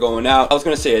 Glad they're going out. I was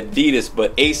gonna say Adidas,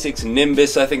 but Asics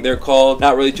Nimbus, I think they're called.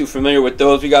 Not really too familiar with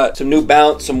those. We got some New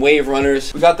Balance, some Wave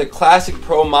Runners. We got the classic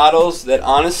Pro models that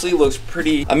honestly looks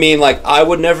pretty, I mean, like, I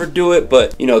would never do it,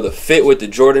 but you know, the fit with the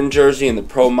Jordan jersey and the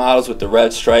Pro models with the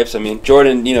red stripes. I mean,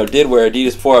 Jordan, you know, did wear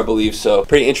Adidas before, I believe, so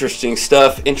pretty interesting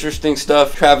stuff.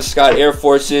 Travis Scott Air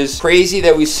Forces. Crazy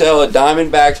that we sell a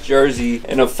Diamondbacks jersey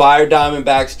and a Fire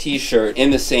Diamondbacks t-shirt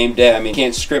in the same day. I mean,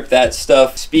 can't script that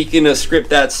stuff. Speaking of script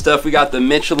that stuff, we got the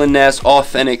Mitchell & Ness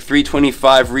Authentic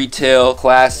 325 retail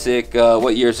classic.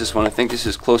 What year is this one? I think this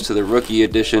is close to the rookie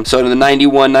edition. So the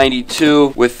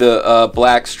 91-92 with the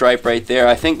black stripe right there.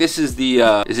 I think this is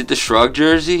the is it the Shrug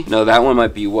jersey? No, that one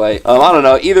might be white. I don't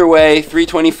know. Either way,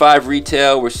 325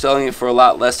 retail. We're selling it for a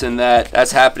lot less than that.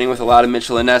 That's happening with a lot of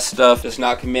Mitchell & Ness stuff. Just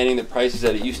not commanding the prices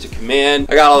that it used to command.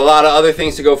 I got a lot of other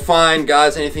things to go find.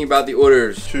 Guys, anything about the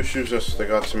orders? 2 shoes just stuck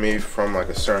out to me from like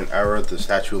a certain era, the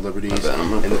Statue of Liberties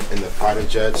and the Fighter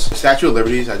Jets. The Statue of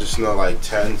Liberties, I just know like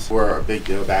 10s were a big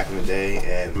deal back in the day,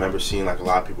 and I remember seeing like a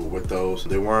lot of people with those.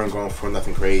 They weren't going for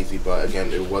nothing crazy, but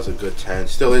again, it was a good 10.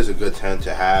 Still is a good 10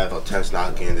 to have. 10's not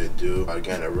gander to do.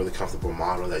 Again, a really comfortable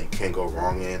model that you can't go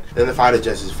wrong in. Then the fighter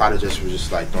jets was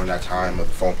just like during that time of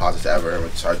the phone posits ever, and we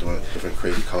started doing different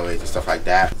crazy colorways and stuff like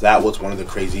that. That was one of the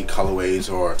crazy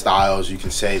colorways or styles you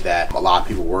can say that a lot of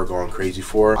people were going crazy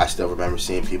for. I still remember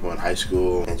seeing people in high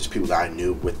school and just people that I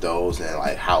knew with those, and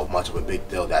like how much of a big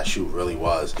deal that shoe really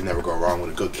was. You can never go wrong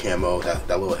with a good camo. That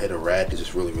little hit of red is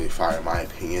just really, really fire in my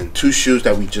opinion. Two shoes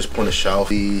that we just put on the shelf,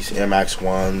 these Air Max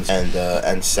 1s and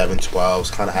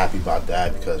N712s. Kind of happy about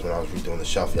that because when I was redoing the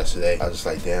shelf yesterday, I was just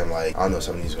like, damn, like I don't know if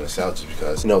some of these are gonna sell just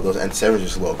because, you know, those N7s are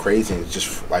just a little crazy and it's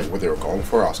just like what they were going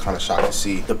for. I was kind of shocked to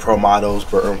see the Pro models.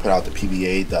 Burton put out the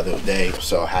PBA the other day,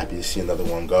 so happy to see another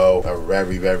one go. A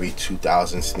very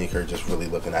 2000 sneaker, just really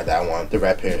looking at that one. The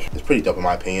red pair is pretty dope in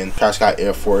my opinion. Travis Scott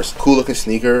Air Force, cool looking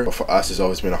sneaker, but for us it's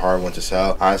always been a hard one to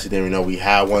sell. Honestly, didn't even know we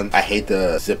had one. I hate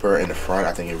the zipper in the front.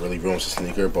 I think it really ruins the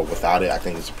sneaker, but without it I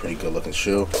think it's a pretty good looking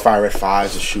shoe. Fire Red 5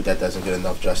 is a shoe that doesn't get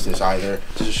enough justice either.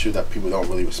 It's just a shoe that people don't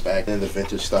really respect. And the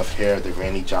vintage stuff here, the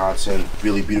Randy Johnson,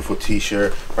 really beautiful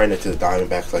t-shirt, right next to the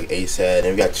Diamondbacks like A said.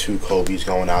 And we got two Kobe's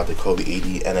going out, the Kobe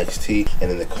 80 NXT and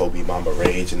then the Kobe Mamba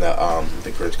Rage and the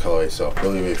Grinch colorway. So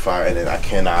really fire. And then I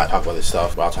cannot talk about this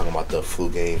stuff without talking about the Flu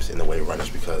Games and the Way Runners,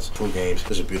 because Flu Games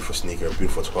is a beautiful sneaker, a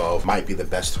beautiful 12, might be the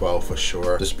best 12 for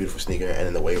sure. Just a beautiful sneaker. And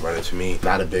then the Way Runner, to me,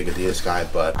 not a big Adidas guy,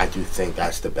 but I do think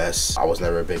that's the best. I was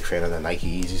never a big fan of the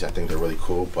Nike Yeezys. I think they're really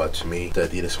cool, but to me the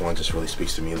Adidas one just really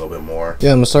speaks to me a little bit more.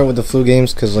 Yeah, I'm gonna start with the Flu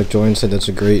Games because like Jordan said, that's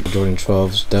a great Jordan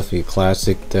 12s, definitely a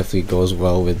classic, definitely goes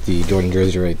well with the Jordan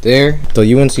jersey right there. The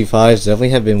UNC 5s definitely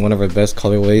have been one of our best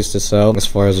colorways to sell as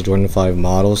far as the Jordan 5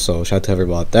 model, so shout out to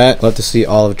everybody about that. Love to see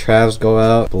all of Travs go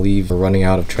out. I believe we're running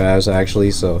out of Travs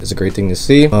actually, so it's a great thing to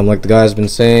see. Like the guys been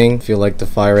saying, feel like the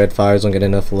Fire Red 5s don't get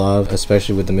enough love,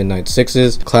 especially with the Midnight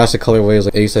 6s. Classic colorways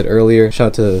like A said earlier. Shout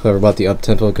out to whoever bought the Up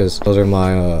Tempo because those are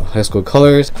my high school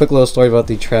colors. Quick little story about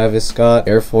the Travis Scott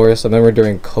Air Force. I remember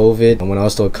during COVID when I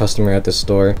was still a customer at the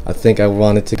store, I think I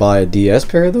wanted to buy a DS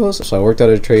pair of those, so I worked out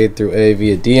a trade through A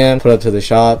via DM, put up to the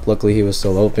shop. Luckily he was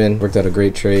still open, worked out a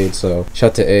great trade, so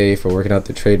shout out to A for working out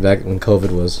the trade back when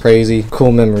COVID was crazy.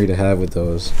 Cool memory to have with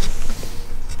those.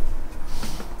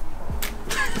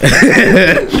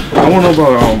 I want to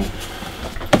know about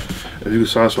if you can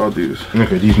size swap these.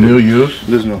 Okay, these new used?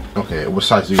 This new. Okay, what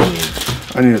size do you need?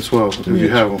 I need a 12 if you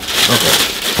have them. Okay.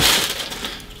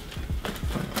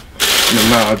 No,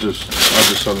 nah, I just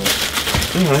sell them.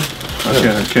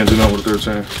 I can't do nothing with the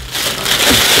 13. Okay,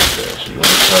 so you want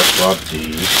to size swap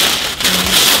these.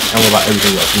 And what about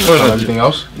everything else? You want everything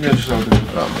else? Yeah, just everything.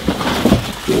 I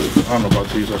don't know about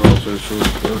these at all, so it's true.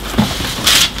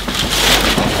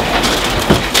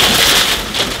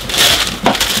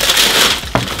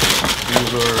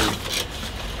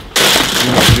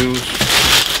 Used.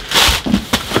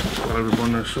 Got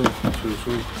everyone that shoe.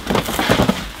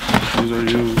 These are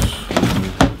used.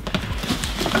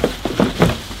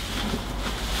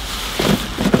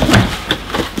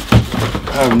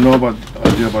 I have no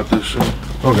idea about this shoe.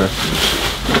 Okay.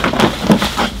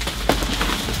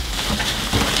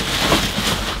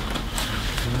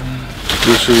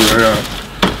 This shoe right here.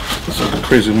 It's a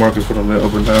crazy market for them there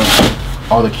up and down.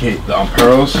 All the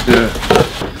pearls? Yeah.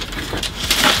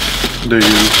 They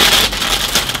use.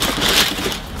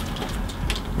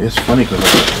 It's funny because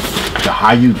the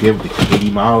high you give the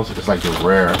KD models, it's like the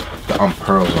rare the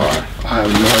pearls are. I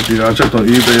have no idea. I checked on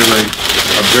eBay, like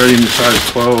I barely in the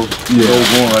size 12. Yeah.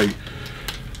 Going, like,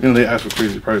 you know, they ask for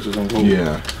crazy prices on Google.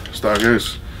 Yeah.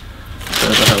 StockX.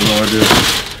 I have no idea.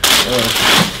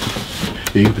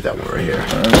 Yeah, you can put that one right here.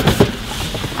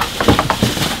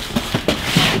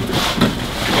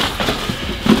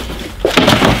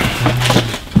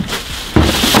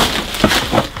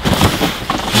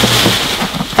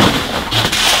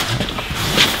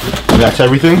 That's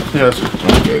everything? Yes.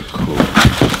 Okay, cool.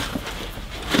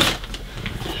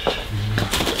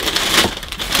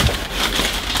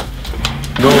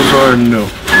 Those are new.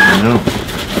 No.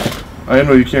 I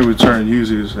know you can't return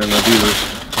Yeezys and Adidas.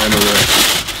 I know that.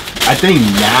 I think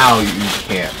now you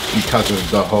can't because of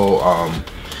the whole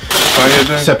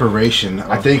separation.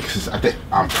 Oh.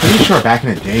 I'm pretty sure back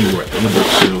in the day you were able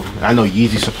to. I know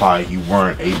Yeezy Supply you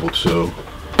weren't able to.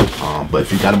 But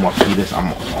if you got them on Adidas,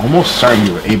 I'm almost certain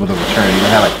you were able to return. You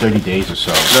had like 30 days or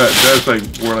so. That's like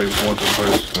we're like once or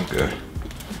twice. Okay.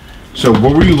 So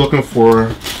what were you looking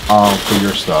for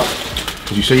your stuff?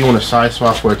 Because you said you want a size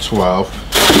swap for a 12,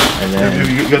 and then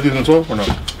you got these in 12 or no?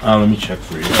 Let me check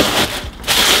for you.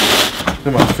 I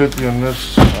think about 50 on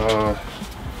this.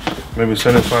 Maybe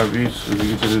 75 each if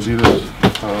you get to the Adidas.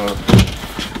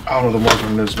 I don't know the market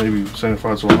on this. Maybe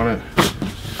 75 to 100.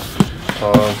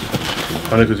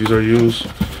 I think because these are used.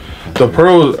 The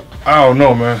pearls, I don't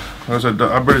know, man. Like I said,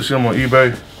 I barely see them on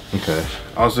eBay. Okay.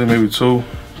 I'll say maybe 2,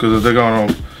 because if they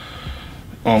got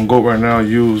on GOAT right now,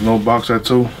 used no box at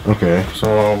 2. Okay.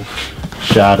 So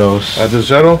shadows. At the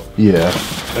shadow? Yeah.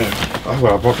 Damn, I'm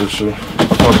glad I bought this shoe. I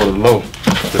thought about the low,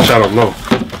 the shadow low.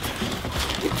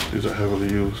 These are heavily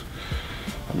used.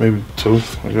 Maybe 2,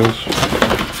 I guess.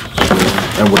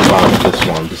 And what about this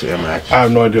one, this Air Max? I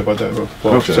have no idea about that, bro.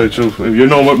 Well, Okay. to tell you the truth, if you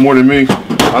know more than me,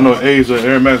 I know A's an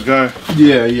Air Max guy.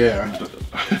 Yeah, yeah.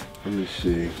 Let me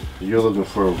see. You're looking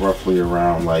for roughly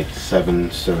around like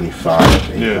 775,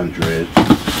 800. Let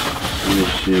me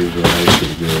see what I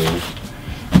can do.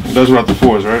 That's without the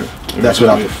 4s, right? That's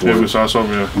without the 4s. Yeah, we saw some,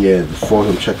 yeah. Yeah, the 4s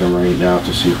I'm checking right now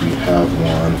to see if we have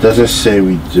one. Doesn't say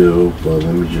we do, but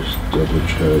let me just double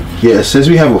check. Yeah, it says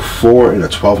we have a 4 and a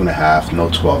 12.5. No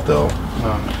 12 though.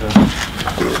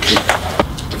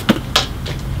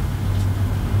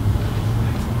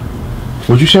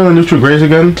 Would you say on the neutral grays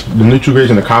again? The neutral grays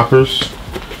and the coppers?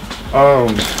 I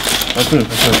think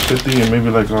it's like 50 and maybe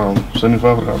like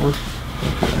 75 of copper.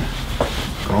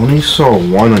 I only saw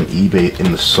one on eBay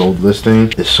in the sold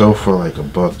listing. It sold for like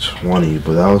 $120,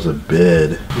 but that was a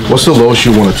bid. What's the lowest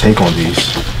you want to take on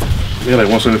these? Yeah, like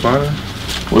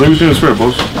 175. Well, everything is fair,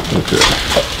 boss. Okay.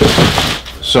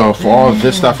 So for all of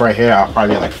this stuff right here, I'll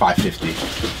probably get like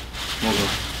 $550.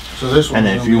 So this one. And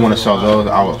then if you want to sell those,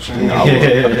 I'll throw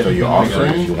you offer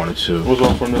if you wanted to. What's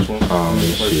off from this one? Let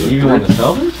me see. You want to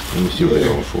sell this? Let me see what they're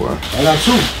going for. I got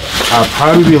 2. I'll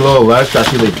probably be a little less. I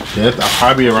see they dipped. I'll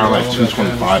probably be around like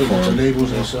 $225 for them.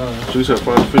 Labels inside. So you said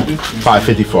 550?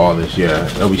 $550 for all this, yeah.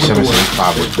 It'll be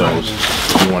 $775 with those.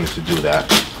 If you wanted to do that.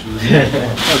 I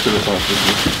said the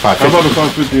 550. How about the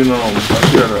 550 and I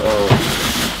got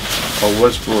a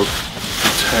Westbrook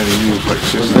 10 used like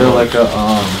 6. Was there like a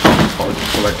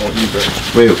like on eBay?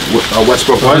 Wait,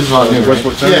 Westbrook what? Yeah,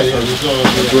 Westbrook 10? Yeah.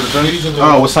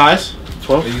 Oh, what size?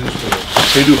 12? Can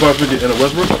you do 550 in a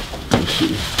Westbrook?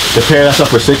 The pair that's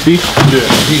up for 60? Yeah.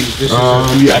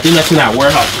 Yeah, I think that's in that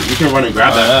warehouse. You can run and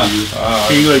grab that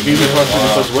for you. Can you do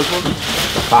 550 plus the Westbrook?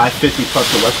 550 plus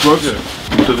the Westbrooks? Yeah.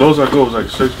 So those I go is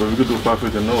like 6, but we could do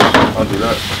 550 in those. I'll do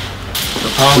that.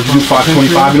 Would you do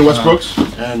 525 in the Westbrooks?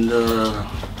 And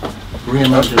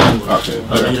reimagine. Okay.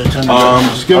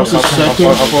 Just give us a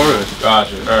second. How far is it?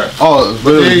 Gotcha. Alright. Oh,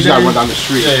 literally, you just gotta run down the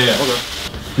street. Yeah. Okay.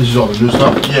 This is all the new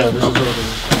stuff? Yeah, this is all the new.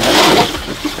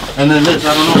 And then this,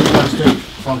 I don't know if you guys take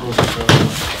Funko. We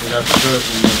got the shirt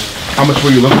and How much were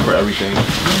you looking for everything?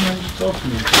 just talk to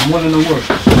me. I'm willing to work.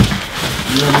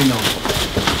 You let me know.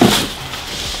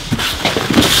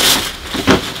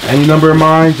 Any number in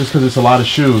mind? Just because it's a lot of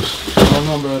shoes. No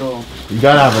number at all. You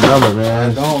gotta have a number,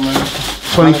 man. I don't, man.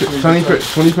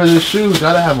 20 pairs of shoes,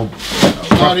 gotta have a...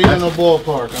 Not even a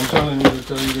ballpark. I'm telling you to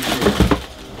tell you the truth.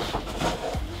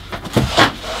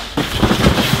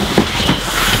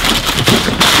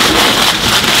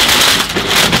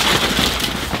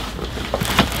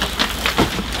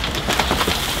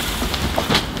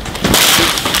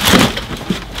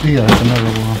 Yeah, that's another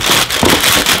one.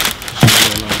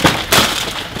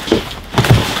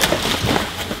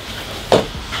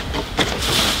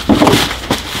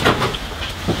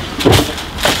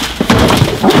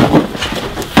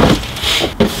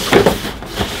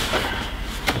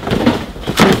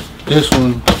 This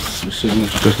one, the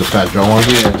signature. Just the Fat Joe one?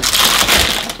 Yeah.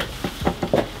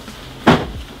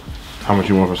 How much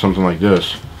you want for something like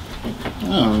this? I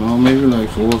don't know, maybe like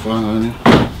 400 or 500.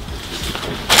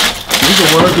 You can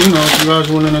work, you know, if you guys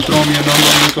willing to throw me a number,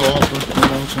 you can offer, you know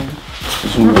what I'm saying?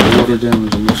 This one with water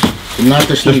damage and this. Not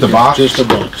the sneaker, the box? just the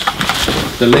box.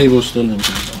 The label's still in there.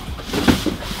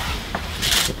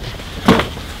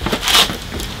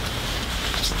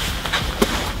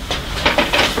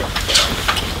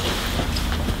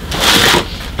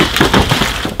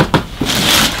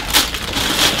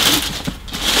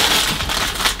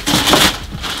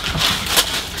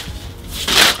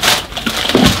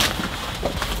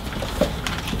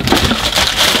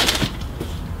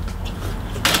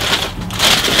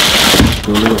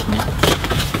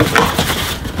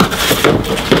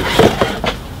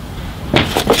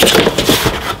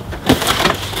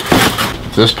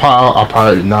 This pile I'll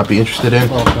probably not be interested in.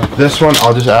 Okay. This one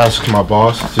I'll just ask my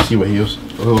boss to see what he'll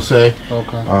say.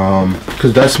 Okay.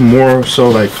 Cause that's more so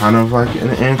like kind of like an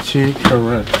antique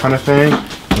kind of thing.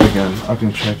 But again, I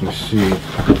can check and see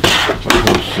what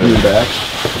he'll say.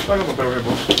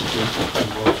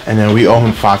 And then we owe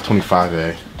him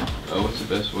 $525. Oh, what's the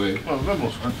best way?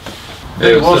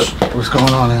 Hey, what's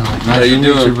going on, Alan? Nice How you to meet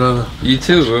doing? you, brother. You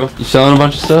too, bro. You selling a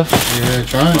bunch of stuff? Yeah,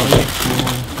 trying to.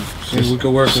 See if we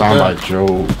can work with Signed by that.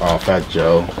 Joe, Fat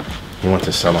Joe. He wanted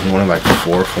to sell him. He wanted like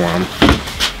 4 for him.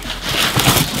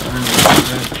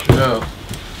 Joe.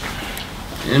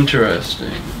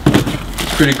 Interesting.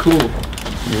 It's pretty cool.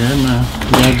 Yeah, man.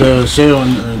 We had the sale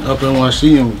up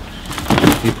NYC, and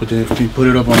he put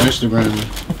it up on Instagram.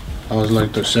 I was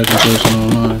like the second person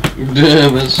online.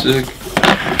 Damn, that's sick.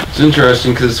 It's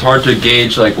interesting because it's hard to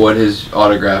gauge like what his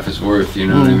autograph is worth. You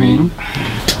know what I mean?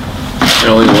 And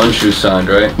only one shoe signed,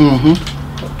 right?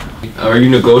 Are you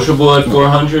negotiable at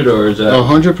 400 or is that?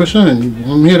 100%.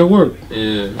 I'm here to work.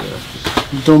 Yeah.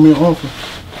 You throw me an offer.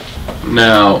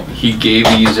 Now he gave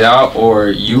these out, or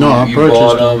you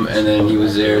bought them and then he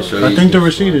was there. So I think the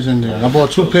receipt is in there. I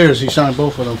bought 2 pairs. He signed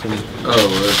both of them for me. Oh.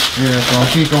 Yeah, so I'm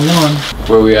keeping one.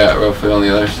 Where we at roughly on the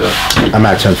other stuff? I'm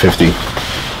at 1050.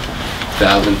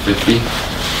 1050.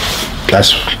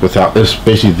 That's without this.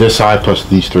 Basically, this side plus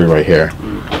these 3 right here.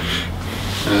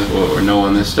 What we're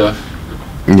knowing this stuff.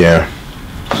 Yeah.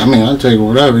 I mean, I'll take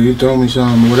whatever. You throw me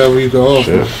something, whatever you can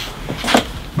offer. Shit.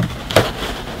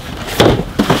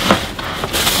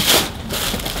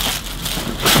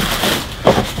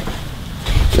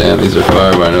 Damn, these are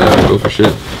fire, but I know that's cool for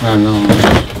shit. I know,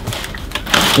 man.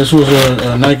 This was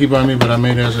a Nike by me, but I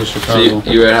made it as a Chicago.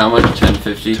 So you're at how much?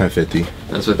 1050? 1050.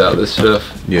 That's without this stuff?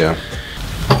 Yeah.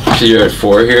 So you're at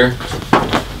 4 here?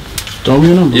 Throw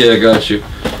me a number. Yeah, I got you.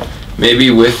 Maybe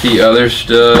with the other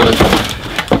stuff.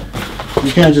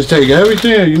 You can't just take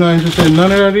everything. You're not interested in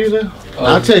none of that either?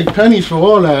 I'll take pennies for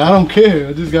all that. I don't care.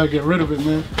 I just got to get rid of it,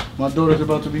 man. My daughter's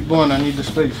about to be born. I need the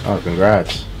space. Oh,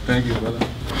 congrats. Thank you, brother.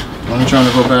 I'm trying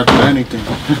to go back to anything.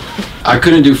 I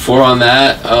couldn't do 4 on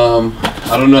that.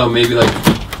 I don't know, maybe like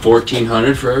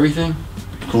 1,400 for everything?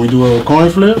 Can we do a coin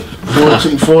flip?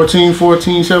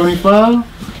 1475?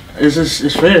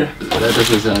 It's fair. That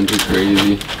doesn't sound too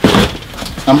crazy.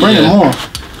 I'm bringing more.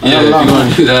 Yeah, if you want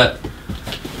to do that.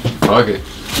 Fuck it.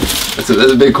 That's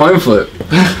a big coin flip.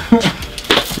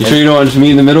 You sure you don't want to just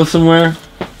meet in the middle somewhere?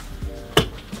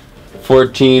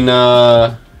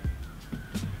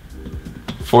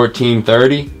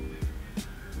 1430?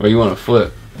 Or you want to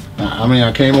flip? I mean,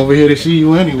 I came over here to see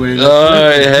you anyway.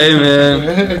 Alright, hey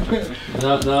man.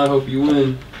 Now I hope you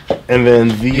win. And then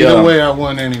the either way, I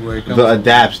won anyway. The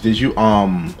adapts, did you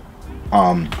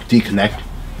deconnect?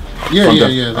 Yeah,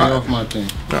 they off my thing.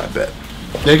 I bet.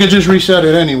 They could just reset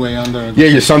it anyway under.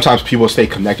 Yeah, sometimes people stay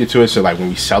connected to it, so like when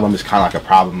we sell them, it's kind of like a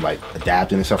problem, like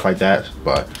adapting and stuff like that.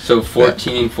 But so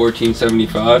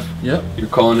 1475. Yep. You're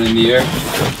calling it in the air.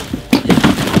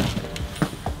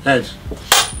 Heads.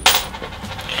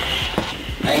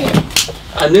 Damn.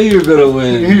 I knew you were gonna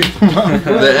win.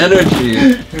 The energy.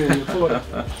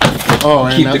 Oh,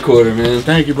 and keep the quarter, man.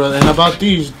 Thank you, brother. And about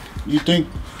these, you think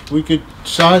we could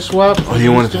size swap? Oh, he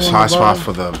wanted to size swap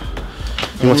for the.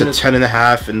 He wants a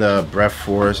 10.5 in the Breath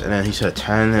Force, and then he said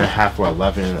 10.5 or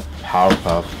 11 in the Power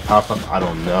Puff. Power Puff, I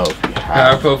don't know if we have.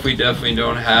 Power Puff, we definitely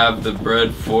don't have. The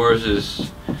Bread Force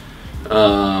is,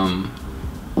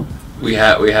 we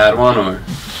had one, or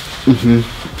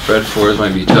Bread Force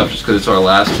might be tough just because it's our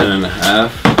last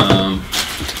 10.5.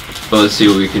 But let's see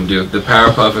what we can do. The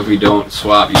Power Puff, if we don't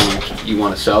swap, you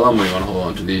want to sell them, or you want to hold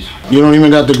on to these? You don't even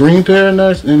got the green pair in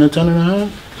the 10.5?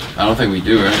 I don't think we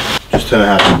do, right? Just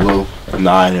 10.5 in blue,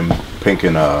 9 in pink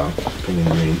and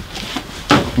green.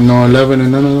 No 11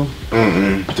 and none of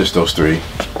them? Just those 3.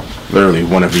 Literally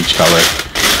one of each color.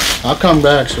 I'll come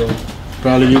back, so you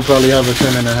probably have a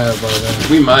 10.5 by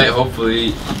then. We might,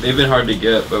 hopefully. They've been hard to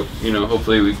get, but you know,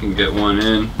 hopefully we can get one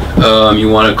in. You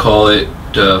want to call it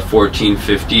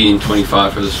 1450 and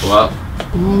 25 for the swap?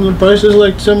 The price is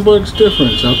like $10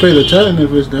 difference. I'll pay the 10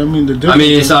 if it's. I mean the difference. I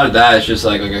mean, it's not that. It's just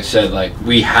like I said, like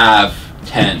we have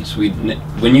 10s.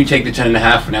 When you take the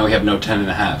 10.5, now we have no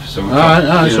 10.5. So all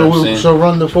right. So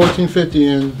run the 1450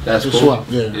 and that's the cool. swap.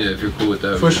 Yeah, if you're cool with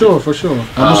that. For sure.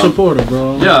 I'm a supporter,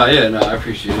 bro. Yeah, no, I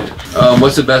appreciate it.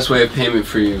 What's the best way of payment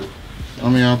for you? I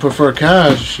mean, I prefer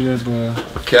cash, but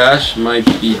cash might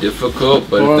be difficult,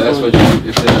 but if that's what you,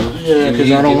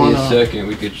 because I don't want to. Give me a second,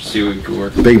 we could see what we could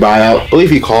work. Big buyout. I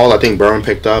believe he called. I think Burn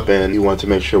picked up, and he wanted to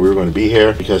make sure we were going to be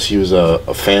here because he was a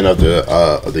fan of the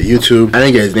YouTube. I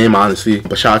didn't get his name honestly,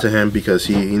 but shout out to him because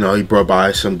he brought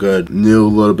by some good new,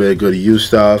 little bit of good used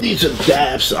stuff. These are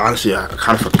dabs. Honestly, I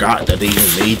kind of forgot that they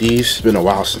even made these. It's been a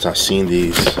while since I've seen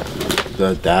these.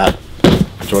 The dab.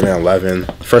 Jordan 11.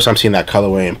 First time seeing that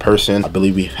colorway in person. I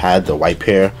believe we had the white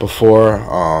pair before.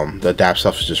 The DAP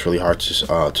stuff is just really hard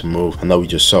to move. I know we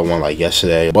just saw one like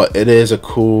yesterday, but it is a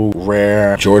cool,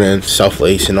 rare Jordan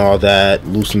self-lace and all that.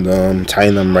 Loosen them,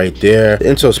 tighten them right there. The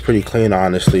insole's pretty clean,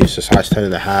 honestly. It's just size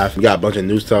 10.5. We got a bunch of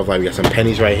new stuff, like we got some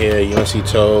pennies right here, UNC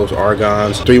toes,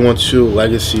 Argons, 312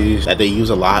 legacies that they use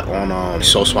a lot on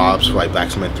soul swaps for like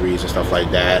Black Cement 3s and stuff like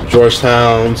that.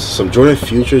 Georgetowns, some Jordan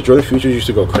Futures. Jordan Futures used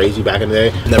to go crazy back in the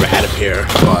day. Never had a pair.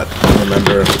 but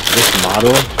remember this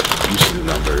model used to do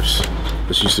numbers.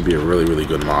 This used to be a really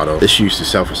good model. This used to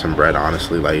sell for some bread,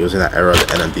 honestly. Like, it was in that era of the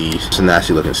NMDs. It's a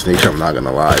nasty looking sneaker, I'm not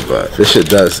gonna lie, but this shit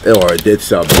does, or it did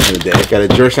sell back in the day. Got a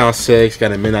Georgetown 6,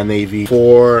 got a Midnight Navy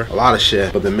 4, a lot of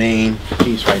shit. But the main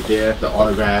piece right there, the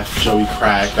autograph, Joey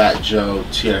Crack, Fat Joe,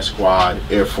 TS Squad,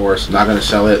 Air Force. Not gonna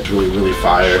sell it, it's really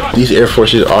fire. These Air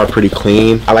Forces are pretty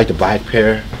clean. I like the black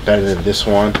pair better than this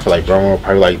one. For like Bromo,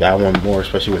 probably like that one more,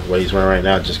 especially with what he's wearing right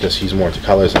now, just because he's more into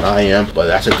colors than I am. But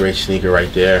that's a great sneaker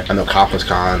right there. I know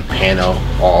Con, Pano,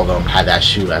 all of them had that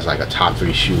shoe as like a top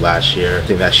 3 shoe last year. I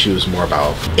think that shoe is more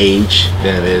about age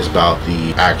than it is about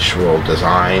the actual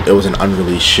design. It was an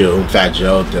unreleased shoe. Fat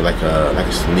Joe did like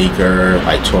a sneaker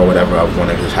like tour, whatever, of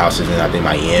one of his houses in, I think,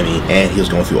 Miami, and he was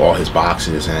going through all his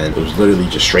boxes, and it was literally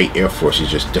just straight Air Forces,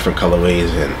 just different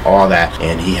colorways and all that.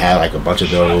 And he had like a bunch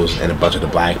of those and a bunch of the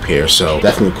black pairs. So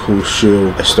definitely a cool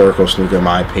shoe, historical sneaker in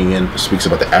my opinion. It speaks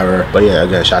about the era. But yeah,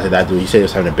 again, shout out to that dude. He said he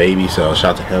was having a baby, so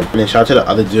shout out to him. And then shout out to the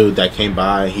other dude that came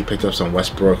by. He picked up some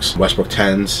Westbrook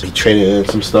 10s. He traded in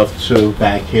some stuff too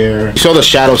back here. You saw the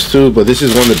shadows too, but this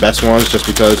is one of the best ones just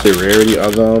because the rarity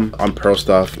of them on Pearl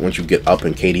stuff. Once you get up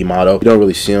in KD model, you don't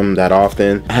really see them that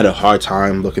often. I had a hard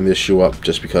time looking this shoe up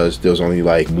just because there was only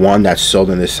like one that sold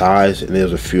in this size, and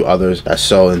there's a few others that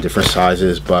sold in different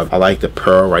sizes. But I like the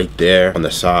pearl right there on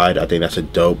the side. I think that's a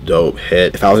dope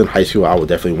hit. If I was in high school, I would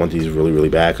definitely want these really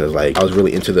bad, because like I was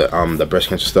really into the breast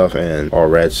cancer stuff and all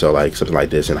red. So like something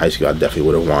like this in high school, I definitely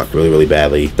would have want really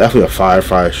badly. Definitely a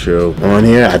fire shoe. On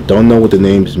here, I don't know what the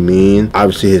names mean.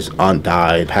 Obviously his aunt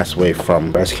died, passed away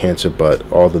from breast cancer, but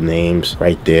all the names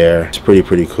right there, it's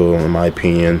pretty cool in my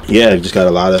opinion. Yeah, just got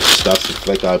a lot of stuff to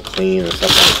like clean and stuff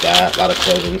like that. A lot of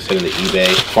clothing sitting to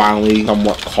eBay. Finally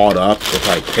somewhat caught up with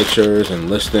like pictures and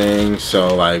listings,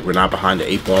 so like we're not behind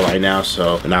the 8 ball right now,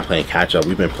 so we're not playing catch up.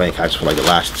 We've been playing catch up for like the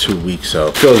last 2 weeks, so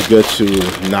it feels good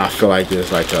to not feel like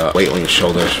there's like a weight on your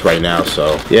shoulders right now.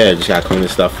 So yeah, just gotta clean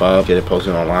this stuff up, get it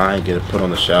posted online, get it put on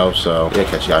the shelf. So yeah,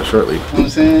 catch you guys shortly. You know what I'm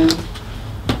saying?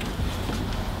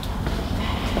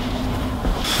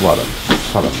 A lot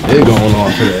of big going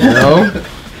on today, yo.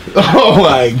 Oh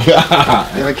my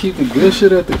god. Gotta keep the good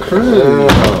shit at the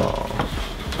crib.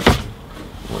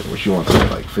 What you want to say,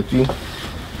 like 50?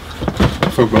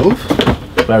 For both?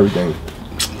 For everything.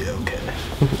 Yeah, okay.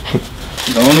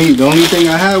 The only thing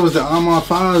I had was the Armor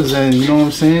 5s, and you know what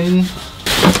I'm saying?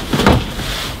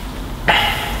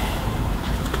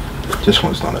 This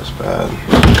one's not as bad.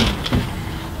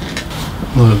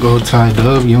 Look, go tied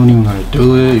up. You don't even gotta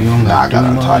do it. You don't I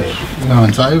gotta untie it. You gotta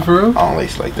untie it for real? I don't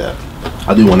lace like that.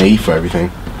 I do 180 for everything.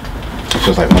 So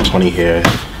it's like 120 here,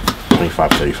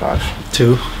 25, 35.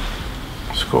 2.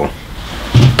 It's cool.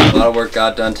 A lot of work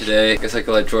got done today. I guess I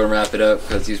could let Jordan wrap it up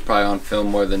because he's probably on film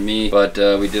more than me. But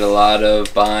we did a lot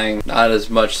of buying, not as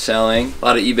much selling. A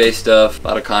lot of eBay stuff, a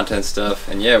lot of content stuff.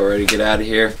 And yeah, we're ready to get out of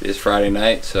here. It is Friday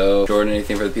night. So Jordan,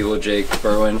 anything for the people? Jake,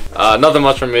 Berwin? Nothing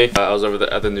much from me. I was over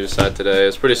at the news side today.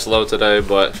 It's pretty slow today,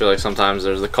 but I feel like sometimes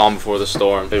there's the calm before the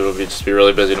storm. Maybe it'll just be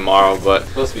really busy tomorrow. But It's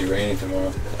supposed to be raining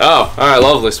tomorrow. Oh, all right,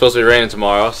 lovely. It's supposed to be raining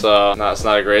tomorrow, so it's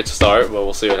not a great start, but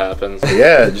we'll see what happens.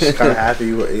 Yeah, just kind of happy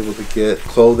we were able to get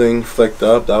clothing flicked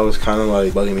up. That was kind of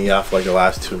like bugging me out for like the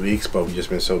last 2 weeks, but we've just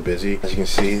been so busy. As you can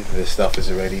see, this stuff is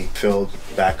already filled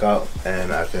back up,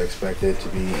 and I could expect it to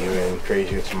be even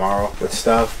crazier tomorrow with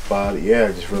stuff. But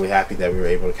yeah, just really happy that we were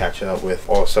able to catch up with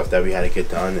all the stuff that we had to get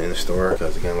done in the store,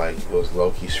 because again, like, it was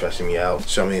low-key stressing me out.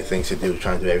 So many things to do,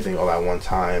 trying to do everything all at one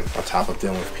time, on top of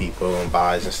dealing with people and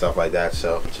buys and stuff like that.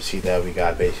 So to see that we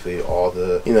got basically all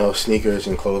the, you know, sneakers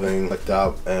and clothing flicked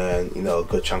up, and, you know, a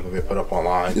good chunk of it put up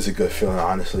online, is a good feeling,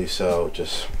 honestly. So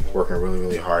just working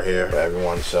really hard here for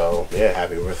everyone. So yeah,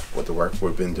 happy with the work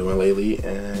we've been doing lately,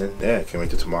 and yeah, can't wait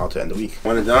till tomorrow to end the week.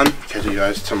 When it's done, catch you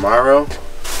guys tomorrow.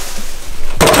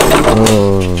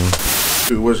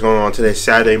 What's going on today?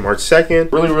 Saturday, March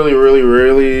 2nd.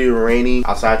 Really rainy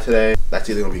outside today. That's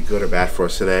either gonna be good or bad for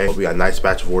us today. But we got a nice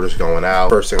batch of orders going out.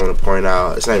 First thing I want to point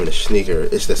out, it's not even a sneaker,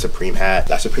 it's the Supreme hat.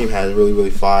 That Supreme hat is really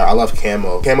fire. I love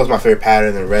camo. Camo's my favorite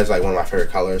pattern, and red's like one of my favorite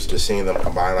colors. Just seeing them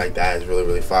combined like that is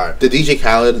really fire. The DJ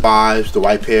Khaled vibes, the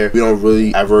white pair, we don't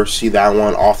really ever see that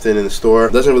one often in the store.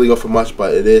 It doesn't really go for much,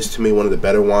 but it is to me one of the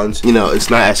better ones. You know, it's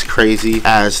not as crazy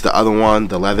as the other one.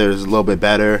 The leather is a little bit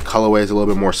better. Colorway is a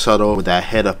little bit more subtle with that that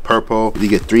head of purple. You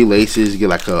get 3 laces. You get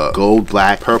like a gold,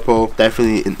 black, purple.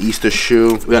 Definitely an Easter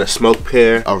shoe. We got a smoke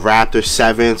pair of Raptor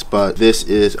 7s, but this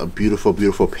is a beautiful,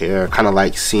 beautiful pair. Kind of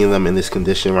like seeing them in this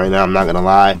condition right now. I'm not gonna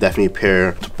lie. Definitely a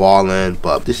pair to ball in,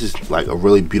 but this is like a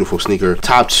really beautiful sneaker.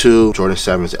 Top 2 Jordan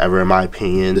 7s ever in my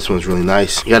opinion. This one's really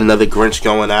nice. You got another Grinch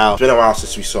going out. It's been a while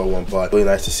since we saw one, but really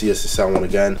nice to see us to sell one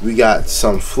again. We got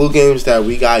some flu games that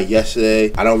we got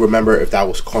yesterday. I don't remember if that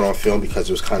was caught on film because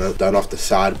it was kind of done off the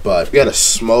side, but we got a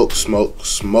smoke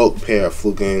pair of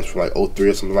flu games from like 03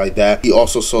 or something like that. He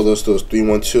also sold us those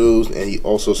 312s, and he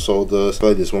also sold us, I feel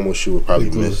like there's one more shoe we probably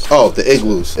missed. Oh, the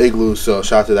igloos. So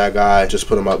shout out to that guy. Just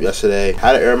put them up yesterday.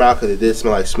 Had to air them out because it did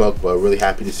smell like smoke, but really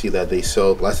happy to see that they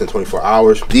sold less than 24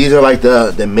 hours. These are like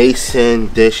the Mason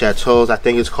de Chateaus, I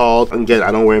think it's called. Again,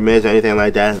 I don't wear mids or anything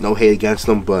like that. No hate against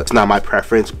them, but it's not my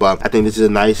preference. But I think this is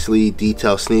a nicely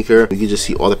detailed sneaker. You can just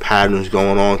see all the patterns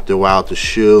going on throughout the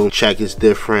shoe. Check is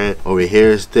different. Over here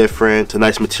is different. It's a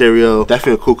nice material.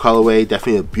 Definitely a cool colorway.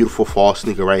 Definitely a beautiful fall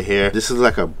sneaker right here. This is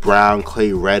like a brown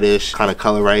clay reddish kind of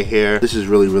color right here. This is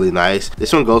really, really nice.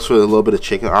 This one goes for a little bit of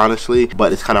chicken, honestly,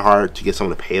 but it's kind of hard to get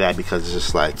someone to pay that because it's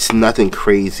just like, it's nothing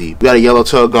crazy. We got a yellow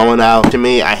toe going out. To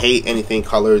me, I hate anything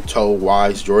colored toe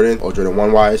wise Jordan or Jordan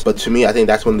 1 wise, but to me, I think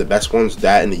that's one of the best ones.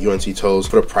 That and the UNC toes.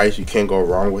 For the price, you can't go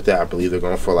wrong with that. I believe they're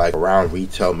going for like around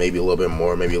retail, maybe a little bit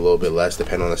more, maybe a little bit less,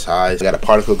 depending on the size. I got a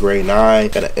particle gray 9,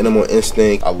 got an Animal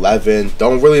Instinct 11.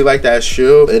 Don't really like that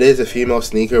shoe. It is a female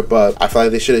sneaker, but I feel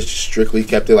like they should have strictly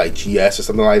kept it like GS or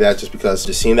something like that, just because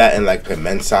just seeing that in like a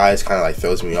men's size kind of like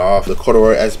throws me off. The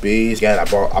corduroy SBs, again, I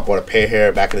bought a pair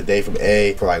here back in the day from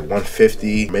A for like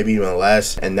 150, maybe even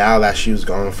less, and now that shoe's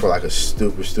going for like a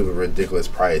stupid ridiculous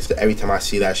price. So every time I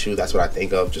see that shoe, that's what I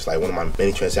think of, just like one of my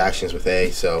many transactions with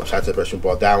A. So shout out to the person who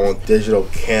bought that one. Digital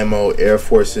camo Air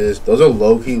Forces, those are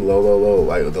low-key low,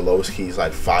 like the lowest key is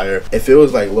like fire. If it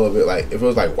was like a little bit like, if it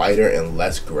was like whiter and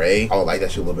less gray, I would like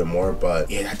that shoe a little bit more, but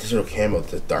yeah, that digital camo,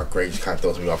 the dark gray just kind of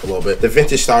throws me off a little bit. The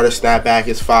vintage starter snapback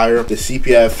is fire. The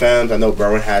CPFMs, I know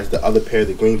Berwin has the other pair,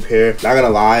 the green pair. Not gonna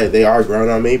lie, they are growing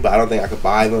on me, but I don't think I could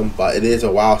buy them, but it is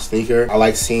a wild sneaker. I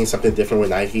like seeing something different with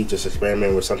Nike, just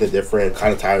experiment with something different.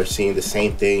 Kind of tired of seeing the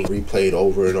same thing replayed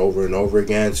over and over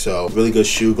again. So really good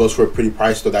shoe, goes for a pretty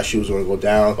price, though that shoe was gonna go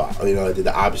down, but you know, it did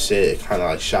the opposite. It kind of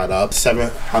like shot up.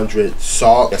 700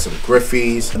 Salt, got some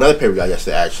Griffies. Another pair we got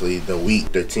yesterday, actually, the Wheat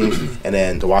 13, and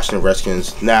then the Washington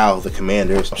Redskins, now the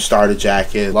Commanders. Starter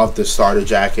jacket, love the starter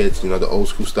jackets, you know, the old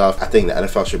school stuff. I think the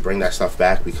NFL should bring that stuff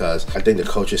back because I think the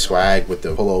coaches swag with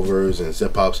the pullovers and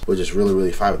zip ups were just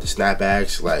really fine with the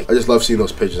snapbacks. Like, I just love seeing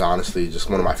those pictures, honestly, just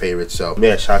one of my favorites. So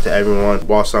yeah, shout out to everyone.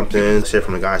 Bought something. Let's hear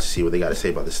from the guys to see what they got to say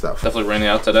about this stuff. Definitely raining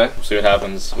out today. We'll see what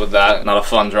happens with that. Not a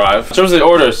fun drive. In terms of the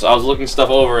orders, I was looking stuff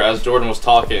over as Jordan was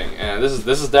talking, and this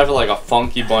is definitely like a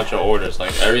funky bunch of orders.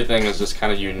 Like, everything is just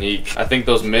kind of unique. I think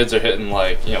those mids are hitting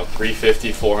like, you know,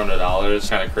 $350, $400.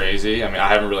 Kind of crazy. I mean, I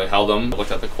haven't really held them,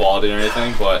 looked at the quality or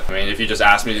anything, but I mean, if you just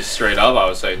asked me straight up, I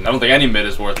would say I don't think any mid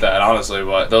is worth that, honestly.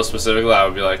 But those specifically, I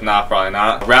would be like, nah, probably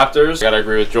not. Raptors, gotta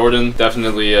agree with Jordan.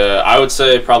 Definitely, I would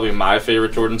say probably my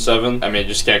favorite Jordan 7. I mean, you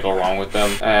just can't go wrong with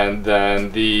them. And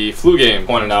then the Flu Game,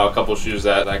 pointed out a couple shoes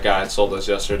that guy had sold us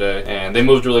yesterday, and they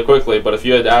moved really quickly. But if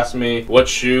you had asked me what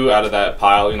shoe out of that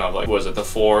pile, you know, like, was it the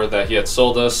 4 that he had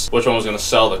sold us, which one was gonna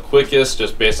sell the quickest,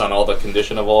 just based on all the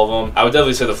condition of all of them, I would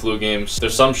definitely say the Flu Games.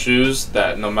 There's some shoes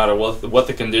that no matter what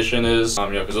the condition is, you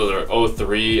know, because those are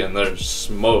 03 and they're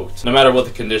smoked. No matter what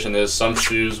the condition is, some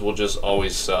shoes will just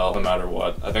always sell no matter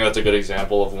what. I think that's a good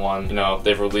example of one. You know,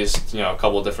 they've released, you know, a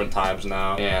couple different times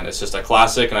now, and it's just a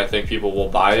classic, and I think people will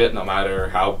buy it no matter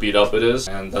how beat up it is.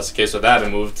 And that's the case with that.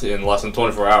 It moved in less than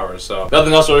 24 hours. So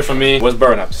nothing else really from me. What's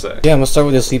Burn have to say? Yeah, I'm gonna start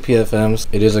with the CPFMs.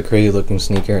 It is a crazy looking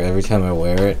sneaker. Every time I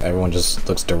wear it, everyone just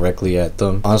looks directly at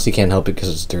them. Honestly, can't help it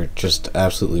because they're just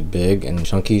absolutely big and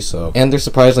chunky. So, and they're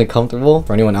surprisingly comfortable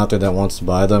for anyone out there that wants to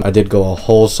buy them. I did go a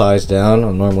whole size down.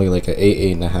 I'm normally like an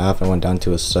 8, 8.5. I went down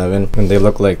to a 7, and they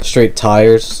look like straight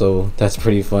tires, so that's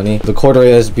pretty funny. The corduroy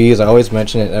SBs, I always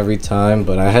mention it every time,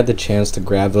 but I had the chance to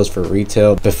grab those for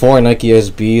retail before Nike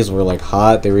SBs were like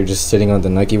hot. They were just sitting on the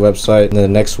Nike website, and then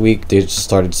the next week they just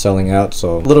started selling out,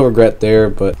 so a little regret there,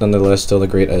 but nonetheless still a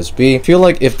great SB. I feel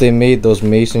like if they made those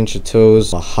Mason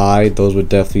Chateaus a high, those would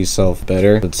definitely sell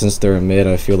better, but since they're a mid,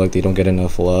 I feel like they don't get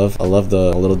enough love. I love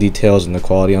the little details and the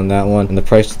quality on that one, and the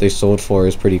price that they sold for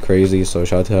is pretty crazy, so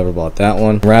shout out to whoever bought that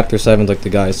one. Raptor 7s, like the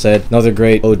guy said, another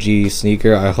great OG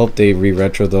sneaker. I hope they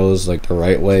re-retro those like the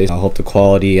right way. I hope the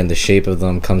quality and the shape of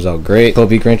them comes out great.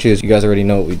 Kobe Grinches, you guys already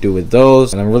know what we do with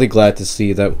those, and I'm really glad to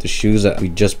see that the shoes that we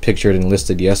just pictured and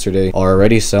listed yesterday are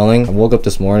already selling. I woke up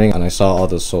this morning and I saw all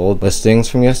the sold listings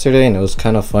from yesterday, and it was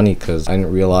kind of funny because because I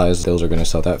didn't realize those are going to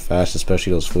sell that fast,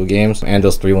 especially those flu games. And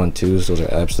those 312s, those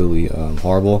are absolutely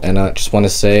horrible. And I just want to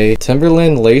say,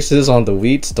 Timberland laces on the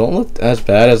wheats don't look as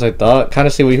bad as I thought. Kind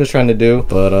of see what he was trying to do,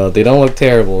 but they don't look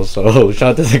terrible. So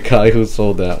shout out to the guy who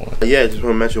sold that one. Yeah, just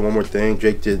want to mention one more thing.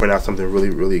 Jake did point out something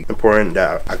really important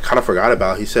that I kind of forgot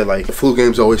about. He said like the flu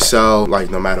games always sell like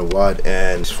no matter what,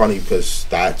 and it's funny because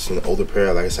that's an older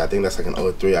pair. Like I said, I think that's like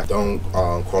an 03. I don't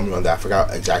quote me on that. I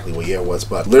forgot exactly what year it was,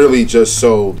 but literally just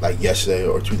sold like yesterday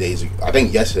or 2 days ago. I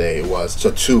think yesterday it was.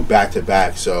 So 2 back to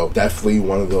back. So definitely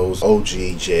one of those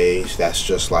OG J's that's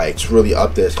just like, it's really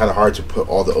up there. It's kind of hard to put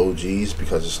all the OGs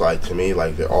because it's like, to me,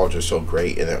 like they're all just so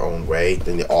great in their own way.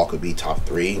 Then they all could be top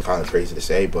 3. Kind of crazy to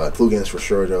say, but flu games for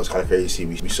sure though. It's kind of crazy to see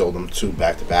we sold them 2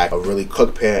 back to back. A really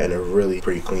cooked pair and a really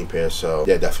pretty clean pair. So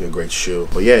yeah, definitely a great shoe.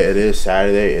 But yeah, it is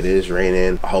Saturday. It is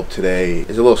raining. I hope today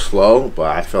is a little slow,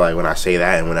 but I feel like when I say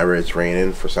that and whenever it's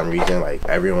raining for some reason, like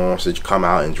everyone wants to come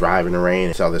out and drive in the rain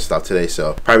and sell this stuff today.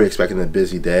 So probably expecting a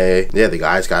busy day. Yeah, the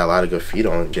guys got a lot of good feet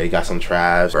on. Jay got some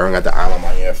Travs. Vern got the Island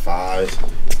on Air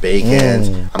 5s. Bacons.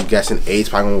 I'm guessing 8's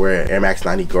probably gonna wear Air Max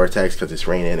 90 Gore-Tex because it's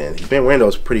raining, and he's been wearing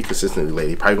those pretty consistently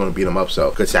lately. Probably gonna beat him up.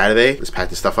 So good Saturday. Let's pack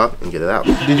this stuff up and get it out.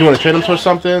 Did you want to trade them for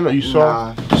something, or you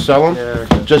saw sell them? Yeah,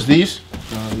 okay. Just these?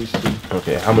 No, these 2.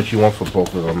 Okay. How much you want for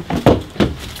both of them?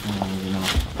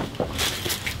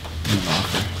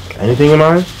 Anything in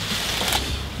mind?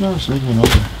 No, it's leaving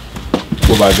over.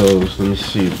 What about those? Let me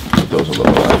see what those are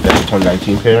looking like. That's a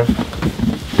 2019 pair.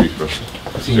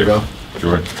 See you, bro.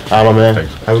 Jordan. Hi, my man.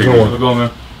 How's it going? How's it going,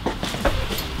 man?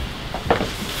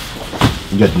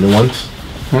 You got the new ones?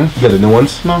 You got the new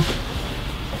ones? No. I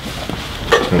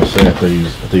was gonna say, I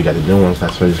thought you got the new ones.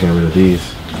 That's why he's getting rid of these.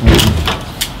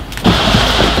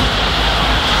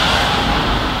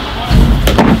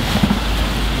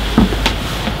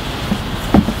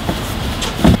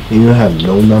 You have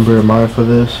no number in mind for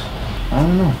this? I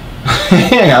don't know.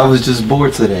 I was just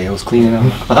bored today. I was cleaning out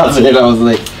my closet. I was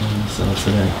like, sell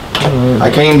today. I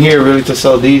came here really to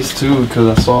sell these too because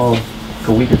I saw like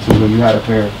a week or 2 ago you had a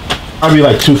pair. I'll be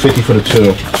like $250 for the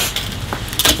 2.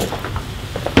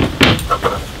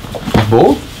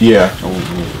 Both? Yeah.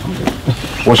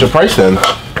 What's your price then?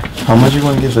 How much you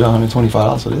want to give for the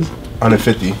 $125 for this?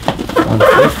 150.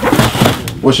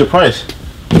 150. What's your price?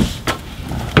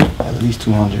 At least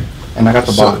 200. And I got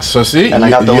the box. So see, and I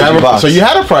got the OG box. So you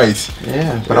had a price.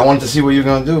 Yeah, but I wanted to see what you're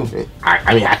gonna do.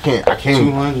 I mean, I can't.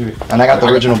 200. And I got the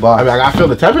original box. I mean, I gotta feel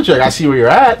the temperature. I gotta see where you're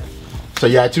at. So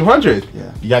you had 200.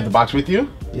 Yeah. You got the box with you?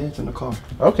 Yeah, it's in the car.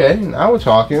 Okay, now we're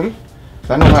talking.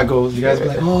 I know how it goes. You guys be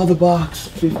like, oh, the box,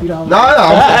 $50. No.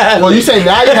 Well, you say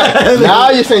now you have, now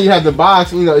you're saying you have the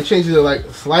box. You know, it changes it like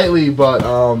slightly, but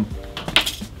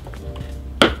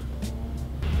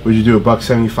would you do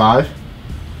 $175?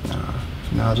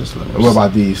 No, just let me. What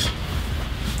about these?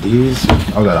 These?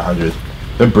 I was at 100.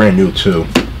 They're brand new too.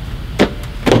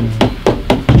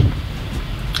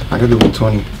 I could do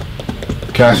 120.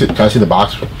 Can I see the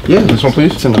box? Yeah. This one,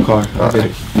 please. It's in the car.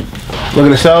 Okay.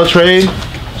 Looking to sell, trade?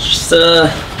 Just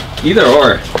either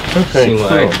or. Okay. See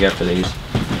what I can get for these.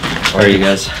 How are you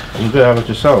guys? I'm good. How about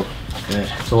yourself?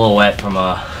 Good. It's a little wet from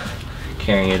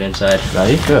carrying it inside. Nah,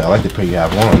 you're good. I like the pair you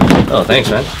have on. Oh, thanks,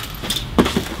 man.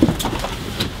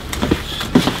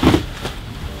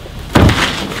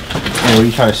 Are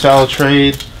you trying to sell,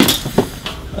 trade?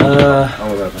 I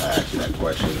would never ask you that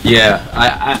question. Yeah,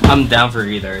 I'm down for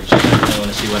either. It's just I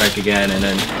want to see what I could get, and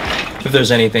then if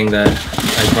there's anything that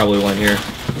I probably want here.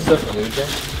 Stuff for Lucha?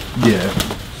 Yeah.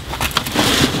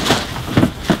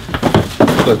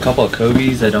 A couple of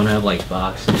Kobe's that don't have like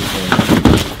boxes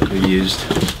and they're used.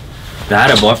 The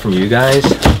hat I bought from you guys,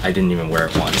 I didn't even wear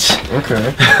it once.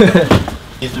 Okay.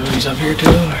 You throw these up here too?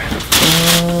 Or?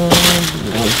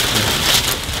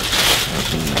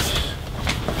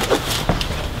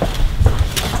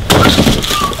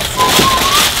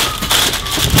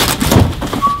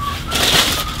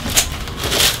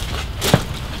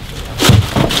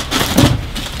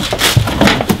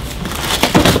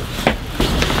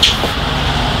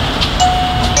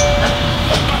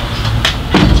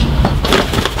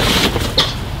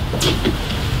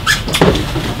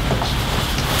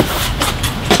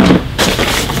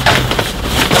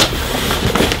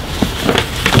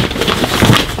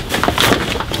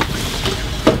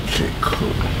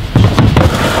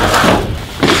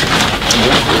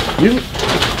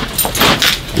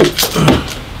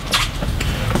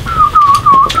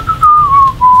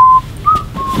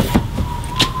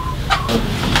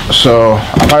 So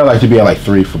I'd probably like to be at like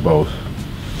 3 for both.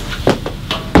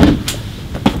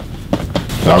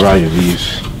 So I'd value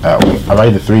these at, I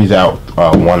value the 3s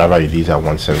at 1. I value these at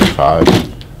 175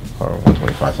 or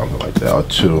 125, something like that, or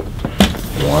 2.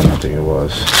 1, I think it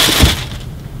was.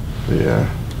 Yeah.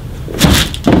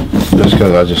 Just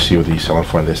because I just see what he's selling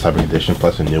for in this type of condition,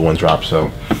 plus a new one dropped,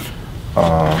 so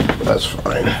that's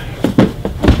fine.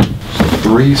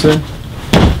 3, you said?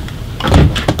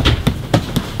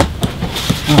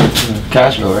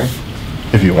 Cash though, right?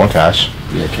 If you want cash.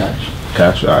 Yeah, cash.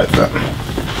 Cash, alright, then.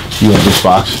 You want this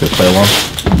box to play along?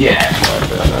 Yeah.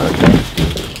 Okay.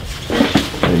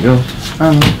 There you go.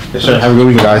 Yes, sir. Have a good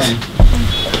weekend, guys.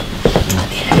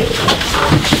 Okay.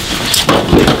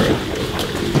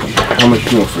 How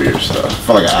much you want for your stuff? I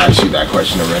feel like I asked you that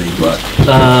question already, but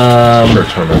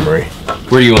short-term memory.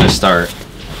 Where do you want to start?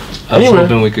 I was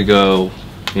hoping we could go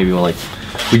maybe like,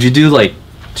 would you do like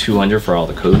 200 for all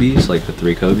the Kobe's, like the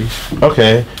 3 Kobe's?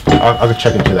 Okay, I'll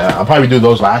check into that. I'll probably do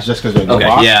those last just because they're no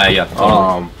box. Yeah.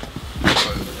 Totally.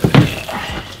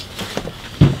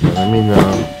 Let me know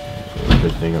what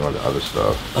you're thinking on the other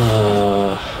stuff.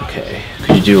 Okay.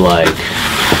 Could you do like,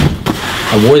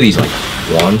 I wore these like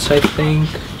once, I think.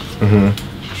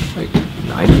 Like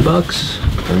 $90.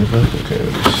 $90? Okay,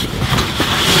 let me see.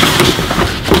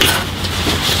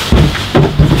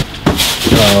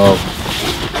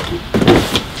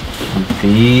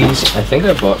 These, I think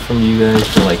I bought from you guys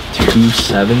for like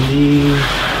 $270,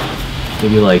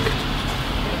 maybe like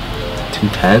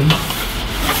 $210.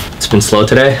 It's been slow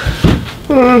today.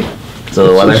 So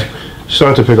the weather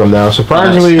starting to pick up now.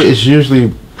 Surprisingly, it's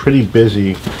usually pretty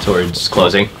busy towards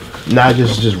closing. Not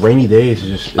just rainy days.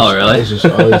 Oh really? It's just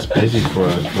always busy for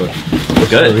us. But for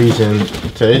some reason,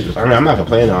 today's, I mean, I'm not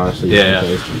complaining honestly. Yeah.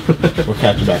 We're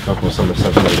catching back up with some of the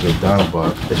stuff that we get done,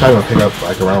 but it's probably gonna pick up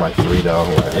like around like 3 though.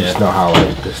 Like, I just know how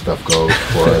like this stuff goes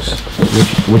for us.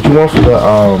 What you want for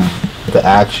the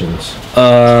actions?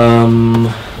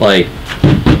 Like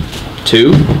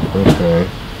 2. Okay.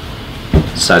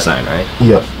 Size 9, right?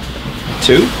 Yep.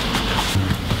 2.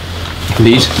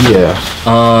 These? Yeah.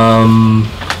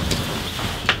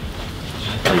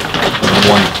 Like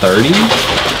 130,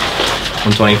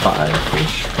 125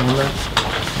 ish.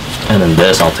 And then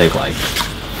this, I'll take like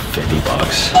 $50. $50.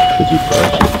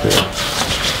 Okay.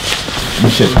 You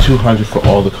said 200 for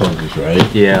all the colors, right?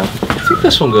 Yeah. I think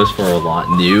this one goes for a lot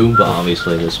new, but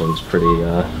obviously this one's pretty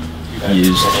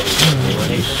used.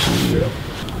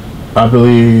 I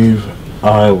believe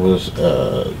I was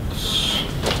at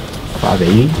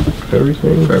 580 for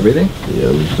everything. For everything? Yeah,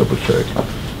 let me just double check.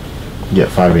 Yeah,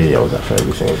 580 I was at for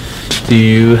everything. Do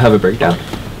you have a breakdown?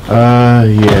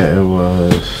 Yeah, it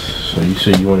was. So you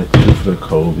said you wanted 2 for the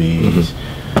Kobe's.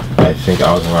 I think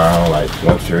I was around like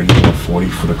 130, 140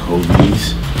 for the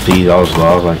Kobe's. These I was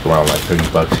like around like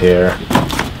 $30 here.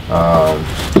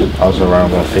 I was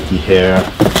around 150 here,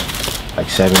 like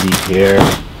 70 here,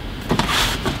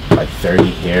 like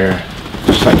 30 here.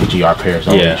 Just like the GR pairs, I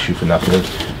don't really shoot for nothing.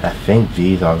 I think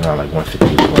these I was around like 150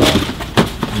 as well.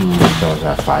 So I was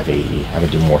at 580. I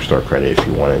could do more store credit if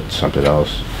you wanted something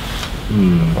else.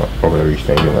 Or whatever you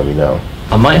think, let me know.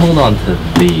 I might hold on to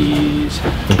these.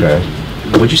 Okay.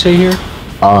 What'd you say here?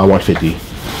 150.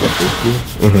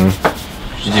 150?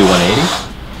 Should you do 180?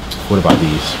 What about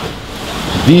these?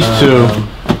 These two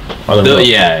are the real,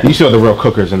 these two are the real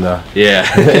cookers in the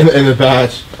in the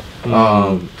batch.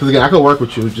 Because again, I could work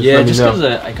with you. Just let me know. Because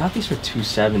I got these for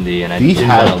 $270 and I didn't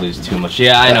want to lose too much.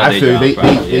 Yeah, I know I feel they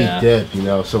dip, you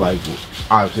know. So like,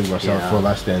 obviously we're selling for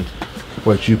less than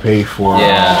what you pay for.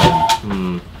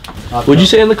 What'd you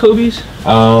say on the Kobe's?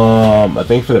 I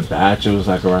think for the batch it was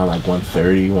like around like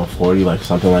 130, 140, like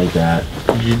something like that.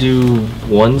 Did you do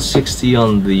 160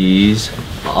 on these?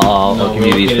 I'll give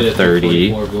you these for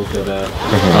 30.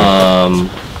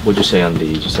 What'd you say on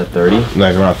these? You said 30?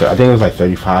 Like around 30. I think it was like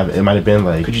 35. It might have been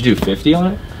like. Could you do 50 on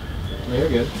it? Yeah, you're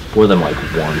good. Or them like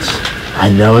once. I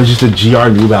know, it's just a GR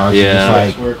New Balance. Yeah.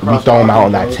 Just like we throw them out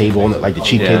on that table, like the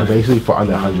cheap table basically for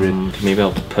under 100. Maybe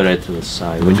I'll put it to the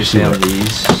side. What'd you say on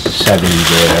these? 70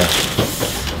 there.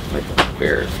 Like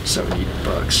where? $70.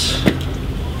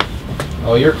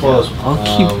 Oh, you're close. I'll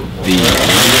keep these.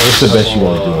 What's the best you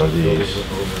want to do on these?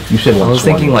 You said 120. I was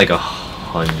thinking like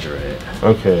 100.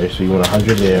 Okay, so you want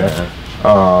 100 there.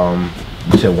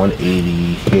 You said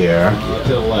 180 here.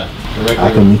 To the left.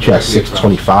 I can meet you at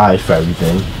 625 for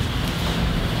everything.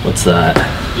 What's that?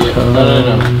 Yeah, no.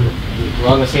 We're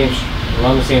on the same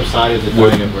side as the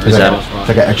dining room. It's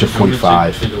like an extra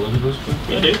 45.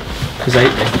 Because I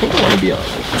think I want to be on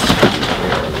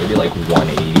maybe like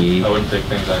 180. I wouldn't take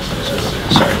things I said.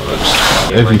 Sorry, folks.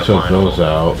 If you took those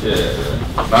out,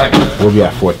 we'll be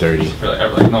at 430.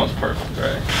 Like, no one's perfect,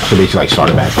 right? So basically like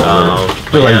start back over.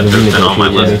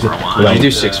 Would you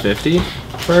do 650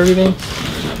 for everything?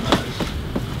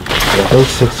 Yeah, I think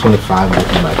 625 might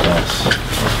be my best.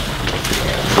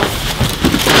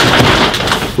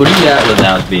 What are you at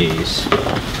without these?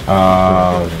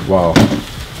 Well,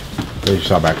 they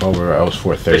start back over. It was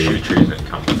 430.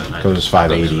 Because it's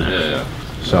 580. Yeah.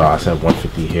 So I said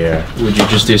 150 here. Would you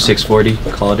just do 640?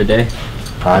 Call it a day?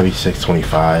 Probably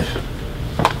 625.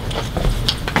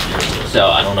 So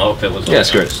I don't know if it was a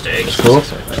mistake. Cool.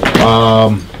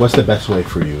 What's the best way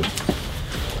for you?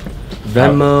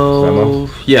 Venmo.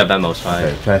 Yeah, Venmo's fine.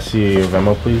 Okay, can I see your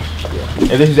Venmo, please? Yeah.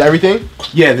 And this is everything?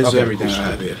 Yeah, this is everything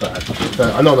I have here.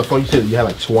 I know on the phone you said you had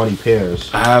like 20 pairs.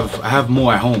 I have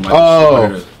more at home.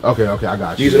 Okay, I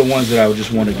got you. These are the ones that I would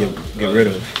just want to get rid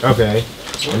of. Okay.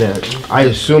 And then I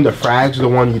assume the frags are the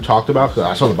one you talked about because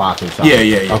I saw the box inside.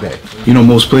 Yeah. Okay. You know,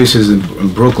 most places in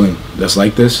Brooklyn that's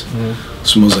like this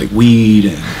smells like weed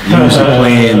and music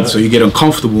playing, so you get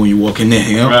uncomfortable when you walk in there.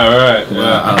 You know? Right.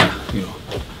 You know,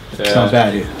 it's not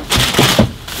bad here.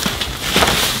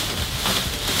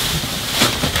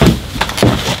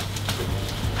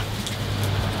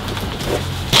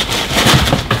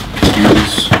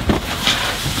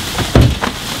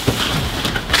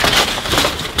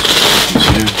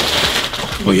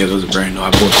 Oh yeah, those are brand new. I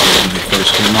bought those when they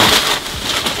first came out.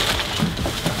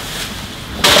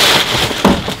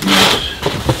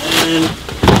 And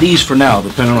these for now,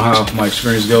 depending on how my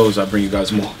experience goes, I'll bring you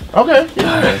guys more. Okay.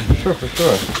 Yeah. Sure, for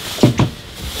sure.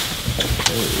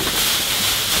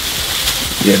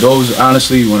 Yeah, those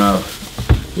honestly, when I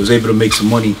was able to make some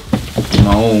money on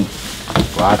my own,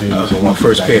 a lot of people my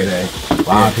first pair. A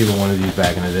lot of people wanted these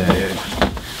back in the day. Yeah.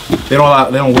 They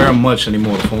don't wear them much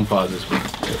anymore, the foam posits.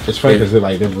 It's funny because they're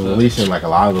releasing like a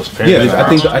lot of those pairs. Yeah, I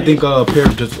think a pair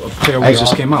of ones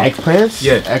just came out. Eggplants?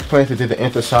 Yeah, eggplants that did the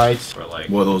anthracites.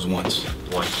 What are those ones?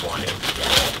 120.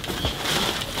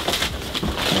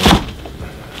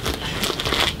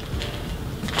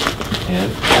 And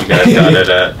you guys got it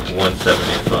at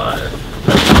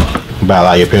 175. Buy a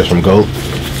lot of your pairs from Goat?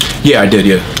 Yeah, I did.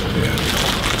 Yeah.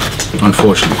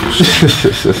 Unfortunately,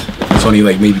 it's only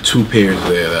like maybe 2 pairs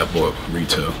there that I bought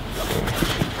retail.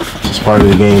 It's part of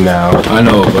the game now. I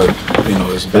know, but you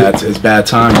know, it's bad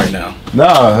time right now. No,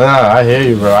 I hear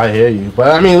you, bro. I hear you.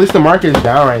 But I mean, at least the market is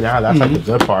down right now. That's like the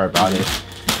good part about it.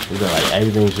 Is that like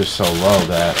everything's just so low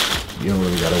that you don't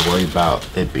really gotta worry about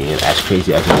it being as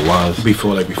crazy as it was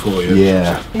before.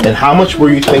 Yeah. And how much were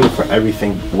you thinking for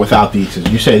everything without these?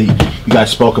 You said you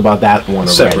guys spoke about that one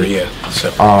already. Separate, yeah.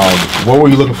 Separate. What were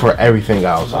you looking for everything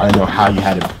else? I don't know how you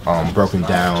had it broken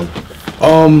down.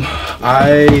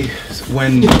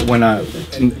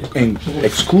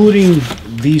 Excluding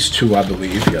these two, I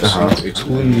believe, yes.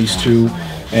 Excluding these two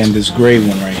and this gray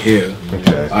one right here,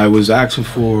 I was asking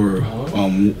for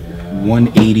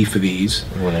 180 for these,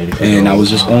 and I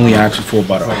was just only asking for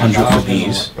about 100 for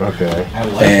these. Okay.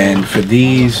 And for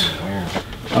these,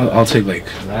 I'll take like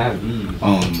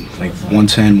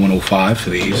 110, 105 for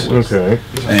these. Okay.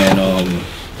 And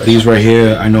these right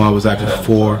here, I know I was asking for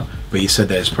 4. But he said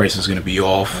that his price is gonna be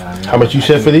off. How much you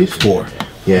said for these? 4.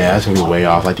 Yeah, that's gonna be way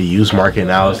off. Like the used market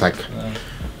now is like.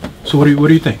 So what do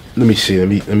you think? Let me see.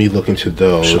 Let me look into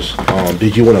those. Sure.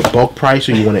 Did you want a bulk price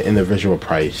or you want an individual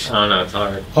price? I don't know. It's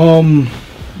hard.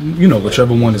 You know,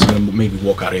 whichever one is gonna make me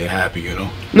walk out of here happy. You know.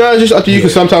 No, it's just up to you.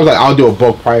 Because sometimes like I'll do a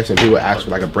bulk price and people ask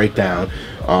for like a breakdown.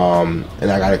 And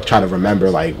I gotta try to remember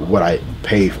like what I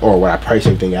pay or what I price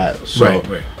everything at. So right.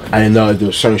 I didn't know that there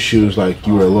were certain shoes like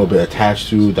you were a little bit attached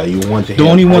to that you want to. The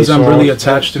only ones I'm really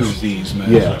attached to is these,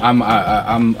 man. Yeah. I'm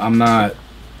not.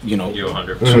 You know,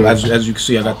 so as you can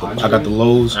see, I got the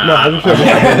lows. No, it's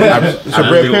a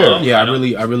rare pair. Yeah, I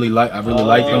really like them,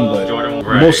 but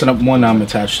most of the one I'm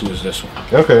attached to is this one.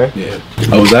 Okay. Yeah.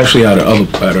 I was actually at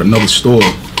another store,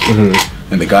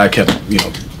 and the guy kept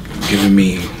giving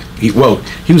me. He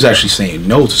was actually saying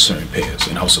no to certain pairs,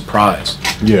 and I was surprised.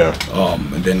 Yeah.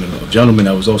 And then a gentleman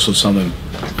that was also selling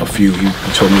a few, he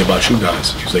told me about you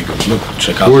guys. He was like, look,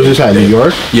 check out. Where was this at, New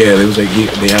York? Yeah, they was like,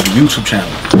 they have a YouTube channel.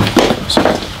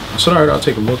 So, all right, I'll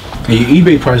take a look. And your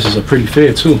eBay prices are pretty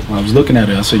fair too. When I was looking at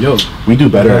it, I said, yo, we do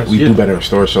better. We do better in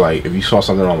stores. So like, if you saw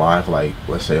something online for like,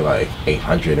 let's say like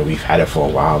 800, and we've had it for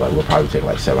a while, like we'll probably take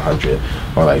like 700.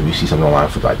 Or like, if we see something online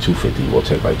for like 250, we'll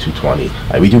take like 220.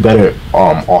 Like we do better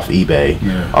off eBay.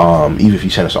 Yeah. Even if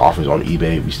you send us offers on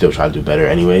eBay, we still try to do better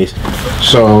anyways.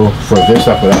 So for this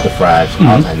stuff without the frags,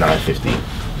 I was at 950.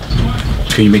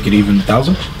 Can you make it even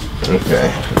 1,000? Okay,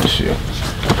 let me see.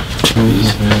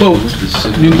 Well,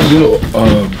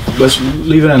 let's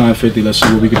leave it at 950. Let's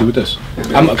see what we can do with this.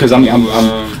 Because I'm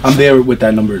there with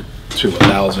that number too,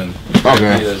 1,000.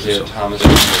 Okay. Yeah, Thomas.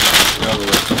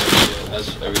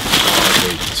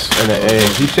 And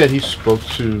he said he spoke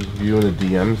to you in the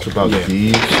DMs about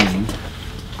these.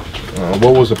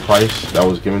 What was the price that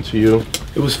was given to you?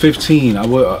 It was 15. I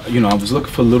would, you know, I was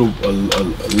looking for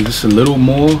just a little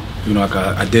more. You know, like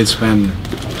I did spend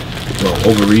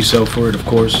over resale for it, of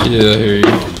course. Yeah, here you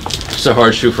go. It's a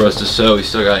hard shoe for us to sell. We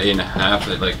still got 8.5.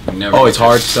 That like never. Oh, it's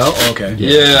hard to sell. Oh, okay.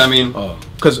 Yeah, I mean,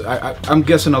 because I'm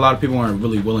guessing a lot of people aren't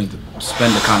really willing to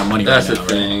spend the kind of money. That's right the now,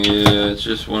 thing. right? Yeah, it's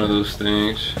just one of those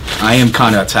things. I am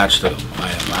kind of attached to them.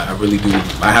 I really do.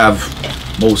 I have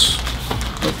most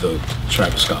of the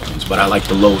Travis Scott ones, but I like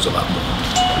the lows a lot more.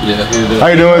 Yeah. How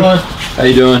you doing? How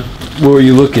you doing? What were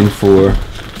you looking for?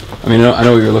 I mean, I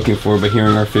know what you're looking for, but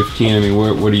hearing our 15, I mean,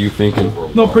 what are you thinking?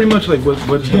 No, pretty much like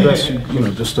what's the best, you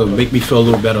know, just to make me feel a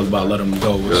little better about letting them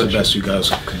go. What's the best you guys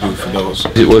could do for those?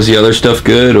 Was the other stuff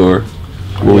good, or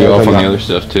were we off on the other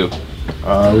stuff too?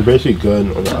 We're basically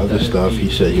good on the other stuff.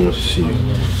 He said he wants to see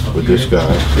with this guy.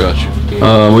 Gotcha.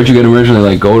 What'd you get originally,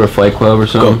 like Goat or Fight Club or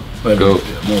something? Goat.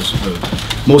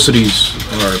 Most of these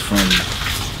are from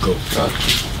Goat.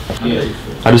 Gotcha.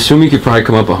 I'd assume you could probably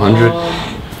come up 100,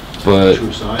 but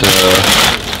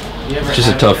just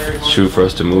a tough shoe for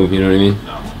us to move. You know what I mean?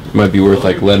 It might be worth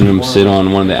like letting them sit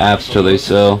on one of the apps till they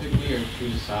sell.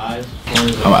 I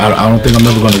don't think I'm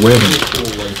ever going to wear them.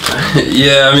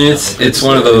 Yeah, I mean it's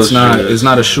one of those. It's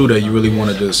not a shoe that you really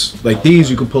want to just like these.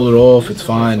 You can pull it off. It's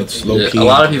fine. It's low key. A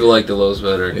lot of people like the lows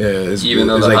better. Yeah, even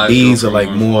though it's like these are like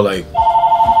more like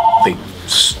they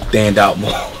stand out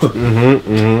more.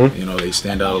 You know, they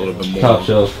stand out a little bit more. Top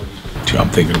shelf. Dude, I'm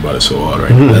thinking about it so hard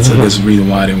right now. That's the reason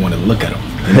why I didn't want to look at them.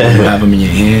 You know, you have them in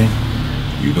your hand.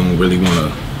 You don't really want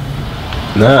to.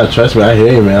 Nah, trust me, I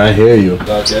hear you, man. I hear you.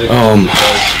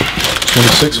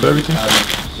 26 for everything.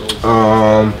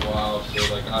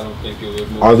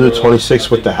 Other 26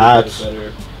 with the hats.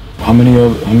 How many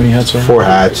hats are? 4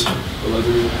 hats.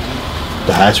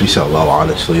 The hats we sell low,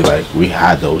 honestly. Like we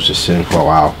had those just sitting for a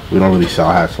while. We don't really sell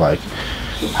hats like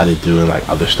how they do in like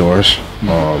other stores.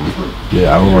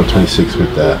 Yeah, I would run 26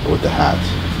 with the hats.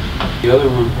 The other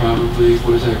one probably.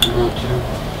 What does that come out to?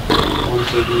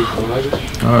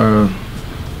 175.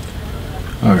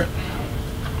 All right.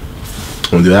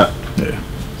 Wanna do that? Yeah.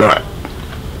 All right.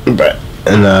 Bet.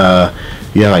 And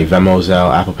you have like Venmo,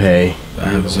 Zelle, Apple Pay. I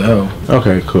have Zelle.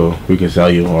 Okay, cool. We can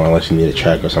sell you, or unless you need a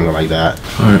check or something like that.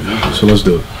 All right. So let's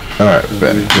do it. All right.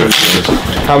 Bet.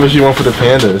 How much you want for the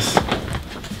pandas?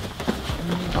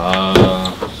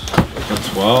 For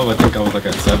 12, I think I was like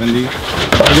at 70.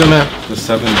 How you doing, man? The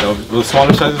 7, the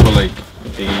smaller sizes were like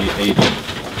 80. I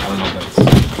don't know if that's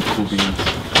cool beans.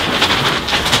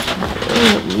 I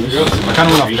kind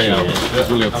of want to pay out. It's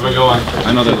really up to me. I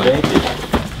know they're like.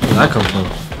 Where'd that come from?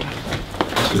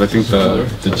 Because I think the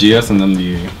GS and then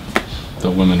the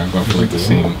women are going for like the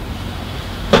same.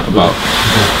 About.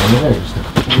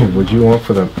 What do you want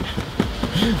for the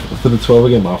 12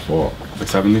 again? My fault. Like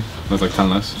 70? That's like 10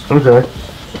 less. Okay.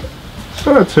 It's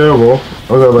not terrible. I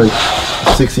got like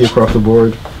 60 across the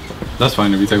board. That's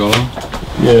fine if you take all of them.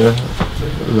 Yeah.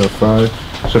 That's 5.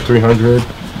 So 300.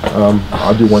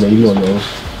 I'll do 180 on those.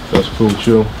 That's cool with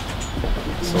you.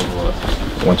 So what?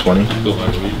 120.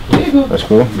 That's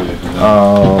cool.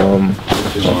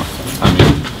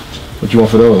 What you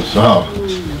want for those? Oh.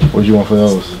 What do you want for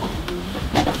those?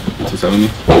 270.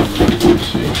 Let's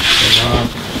see.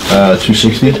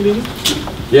 260.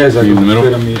 Yeah, is that in the middle?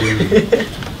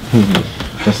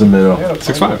 That's the middle.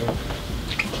 6'5".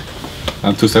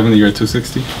 I'm 270. You're at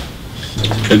 260.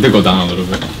 It did go down a little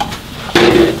bit.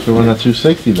 So we're at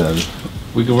 260 then.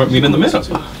 We can meet in the middle.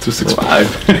 265.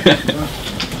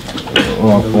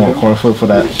 Corner flip for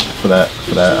that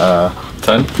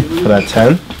 10? For that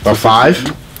 10? Or 5?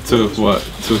 To what?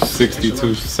 260,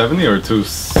 270 or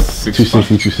 265?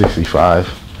 260, 265.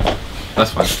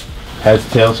 That's fine. Heads,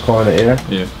 tails, claw in the air?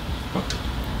 Yeah.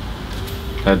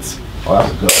 Heads. Oh,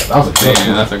 that's good. That was a good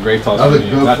one. That's a great toss that was for a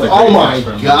me. good That's a great oh my toss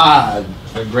for me. god.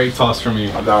 A great toss for me.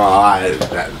 I'm not gonna lie.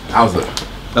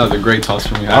 That was a great toss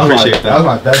for me. I appreciate that. That was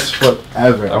my best foot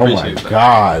ever. Oh my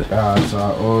god. So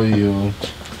I owe you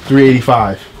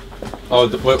 385. Oh,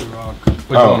 what do you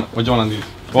want on these?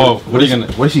 Whoa, what are you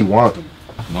gonna? What does he want?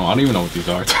 No, I don't even know what these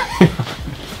are.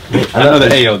 I know the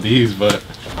ALDs, but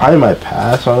I might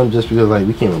pass on them just because like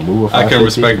we can't move a 550. I can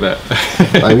respect that.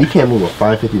 Like we can't move a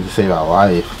 550 to save our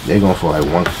life. They're going for like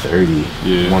 130.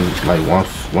 Yeah.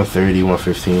 130,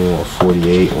 115,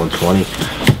 148, 120.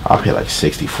 I'll pay like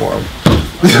 60 for them.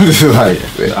 Like,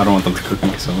 I don't want them to cook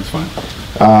me, so it's fine.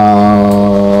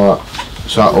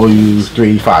 So I owe you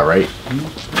 385, right?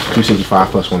 265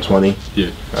 plus 120.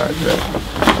 Yeah. Alright, good.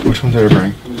 Which one did I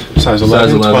bring? Size 11?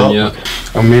 Size 11, 12? yeah.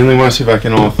 I mainly want to see if I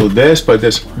can offer this, but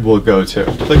this will go too.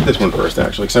 Like this one first,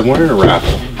 actually, because I wanted a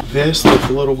raffle. This looks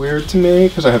a little weird to me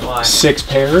because I have 6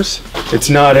 pairs. It's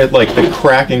not like the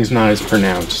cracking's not as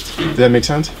pronounced. Does that make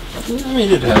sense? I mean,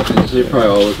 it happens. They probably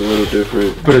all look a little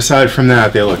different. But aside from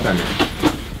that, they look, I mean,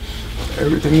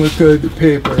 everything looks good. The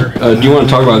paper. Do you want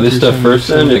to talk about this stuff first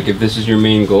then? Like if this is your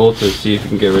main goal to see if you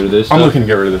can get rid of this stuff? I'm looking to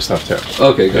get rid of this stuff too.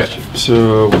 Okay, gotcha. Yeah.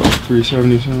 So,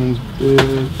 370 sounds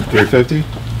good. 350?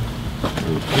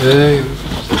 Okay,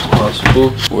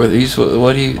 possible. Were these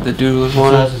what the dude was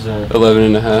wanting? 11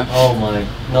 and a half. Oh my,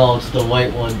 no, it's the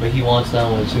white one, but he wants that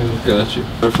one too. Got you.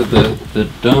 For the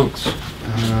dunks.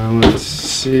 Let's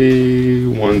see,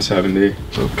 170.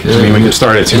 Okay. I mean, we can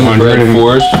start at 200. Red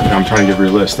fours. I'm trying to get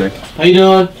realistic. How you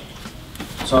doing?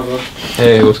 What's up, bro?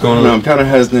 Hey, what's going on? I'm kind of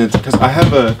hesitant because I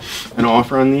have an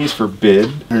offer on these for bid.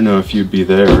 I don't know if you'd be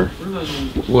there.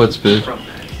 What's bid?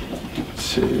 Let's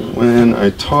see. When I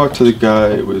talked to the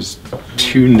guy, it was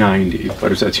 290,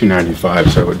 but it's at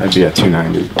 295, so I'd be at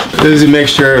 290. This is a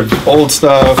mixture of old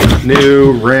stuff,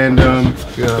 new, random.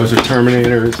 Those are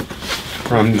Terminators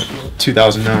from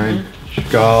 2009.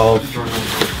 Golf.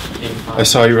 I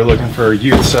saw you were looking for a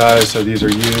youth size, so these are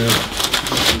used.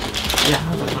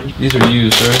 These are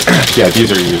used, right? Yeah,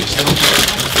 these are used.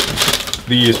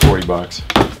 These 40 bucks.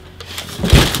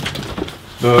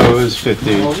 Those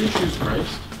 50.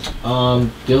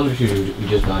 The other shoes we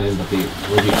just got in, but they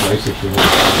will be priced if you want.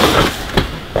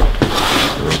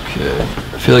 Okay.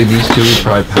 I feel like these two we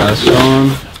probably pass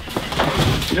on.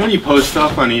 You know when you post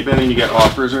stuff on eBay and you get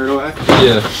offers right away?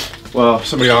 Yeah. Well,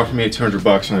 somebody offered me 200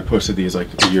 bucks and I posted these like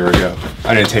a year ago.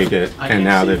 I didn't take it, and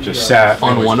now they've just sat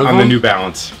on one of them? On the New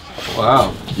Balance.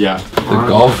 Wow. Yeah. The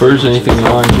golfers, anything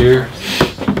on here?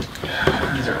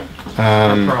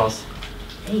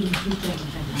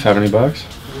 70 bucks?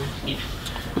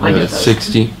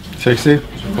 60. 60?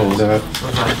 What was that?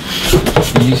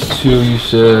 These two, you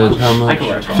said how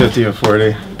much? 50 or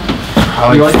 40.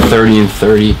 I like 30 and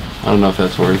 30. I don't know if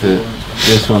that's worth it.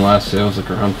 This one last sale was like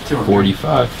around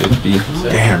 45, 50.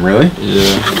 Damn, really?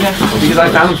 Yeah. Because I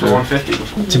found them for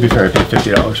 150. To be fair, I paid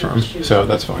 $50 for them, so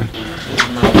that's fine.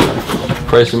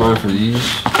 Price of mine for these.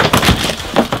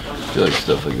 I feel like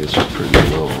stuff like this is pretty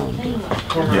low on.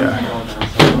 Yeah.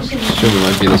 Assume it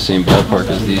might be the same ballpark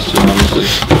as these two, honestly.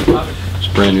 It's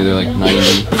brand new, they're like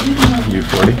 90. You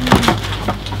 40?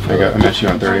 I met you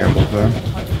on 30 on both of them.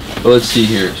 Well, let's see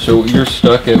here. So you're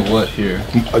stuck at what here?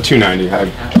 290.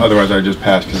 Otherwise, I just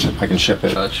pass because I can ship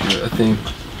it. Gotcha.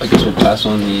 I guess we'll pass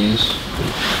on these.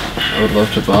 I would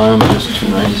love to buy them, just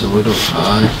 290 is a little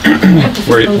high.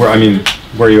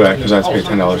 Where are you at? Because I have to pay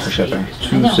 $10 for shipping.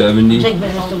 270.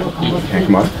 Can't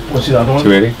come up. What's the other one?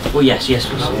 280. Well, yes,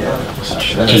 please.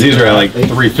 Because these were at like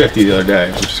 350 the other day,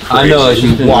 which is crazy. I know,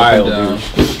 it's wild, dude.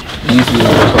 These we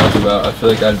were talking about. I feel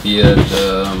like I'd be at.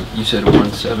 You said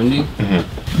 170. I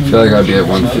feel like I'd be at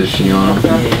 150 on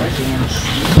them.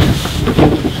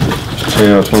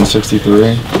 Yeah, it's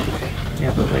 163.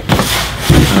 Yeah, but like.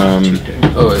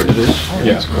 Oh, it is?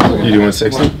 Yeah. You do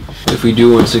 160? If we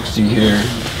do 160 here,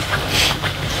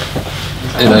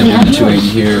 and I do the 280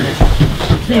 here,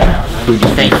 we do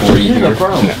 340 here.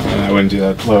 No, I wouldn't do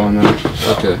that low on that.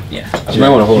 Okay. Yeah. So you might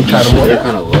want to hold these. They're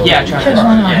kind of low. Yeah, try this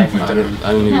one. I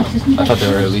don't even. I thought they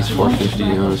were at least 450,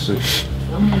 honestly.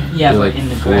 Yeah, they're but like in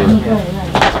the 4.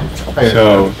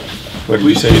 So, what did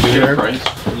you say you do here?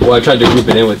 Well, I tried to group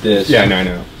it in with this. Yeah, no, I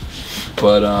know.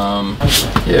 But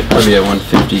yeah, probably at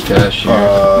 150 cash here.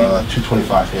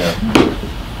 225 here.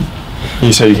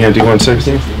 You say you can't do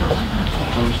 160? I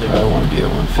don't want to be at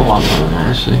 150,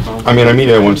 honestly. I mean, I meet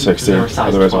at 160.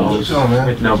 Otherwise, I'll lose.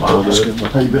 With no bother.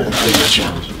 How you been?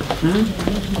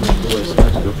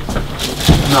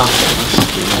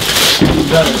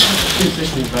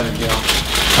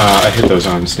 I hit those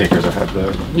on sneakers. I have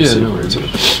the. Yeah, no worries.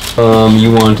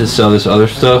 You wanted to sell this other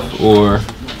stuff, or?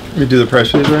 We do the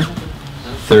price fees, right?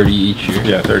 30 each here.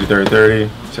 Yeah, 30, 30, 30.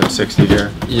 So 60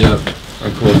 here. Yep.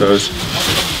 I'm cool with those.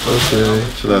 Okay.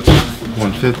 So that's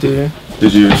 150.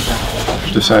 Did you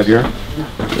decide here?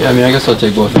 Yeah, I mean, I guess I'll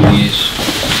take both of these.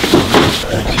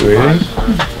 280.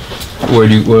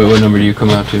 What number do you come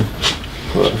out to?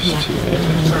 Plus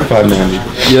 280.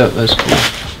 590. Yeah, that's cool.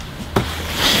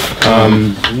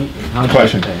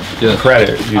 Question. Yeah.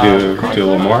 Credit. You do a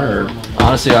little more, or?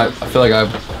 Honestly, I feel like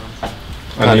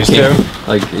On these two?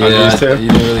 Like, On yeah, these two? you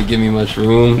didn't really give me much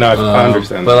room. No, I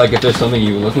understand. But like, if there's something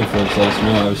you were looking for, just let us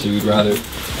know. Obviously, we'd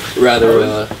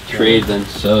rather trade than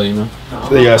sell, you know.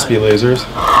 The SB lasers,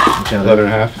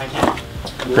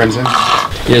 11.5. Crimson.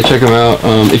 Yeah, check them out.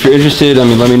 If you're interested, I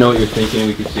mean, let me know what you're thinking.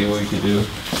 We can see what we can do.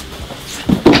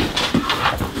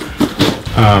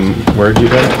 Where'd you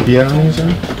be at on these?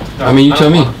 I mean, you tell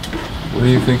me. What do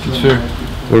you think is fair?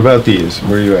 What about these?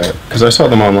 Where are you at? Because I saw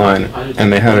them online,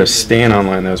 and they had a stand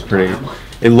online that was pretty.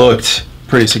 It looked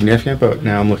pretty significant, but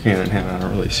now I'm looking at it in hand, I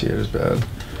don't really see it as bad.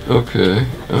 Okay.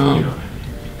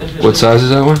 What size is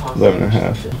that one?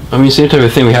 11.5. I mean, same type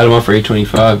of thing. We had them on for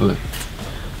 $8.25, but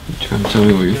you trying to tell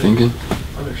me what you're thinking?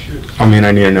 I mean,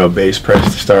 I need to know a base price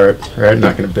to start. Right? I'm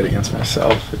not going to bid against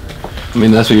myself. I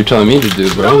mean, that's what you're telling me to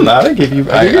do, bro. No, I'm not. I give you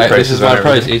prices. This is my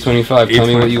price, $8.25. Tell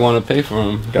me what you want to pay for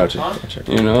them. Gotcha.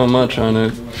 You know, I'm not trying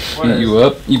to beat you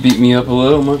up. You beat me up a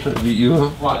little. I'm not trying to beat you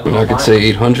up. I mean, I could say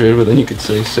 800, but then you could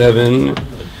say 7. Like,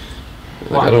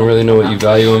 I don't really know what you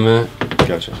value them at.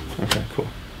 Gotcha. Okay, cool.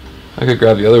 I could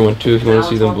grab the other one too if you want to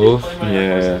see them both.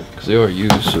 Yeah. Because they are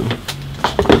used, so.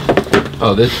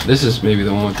 Oh, this is maybe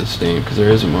the one with the stain, because there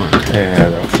is a mark. Yeah,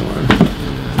 that's the one.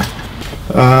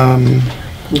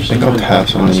 I think I'll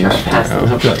pass on these.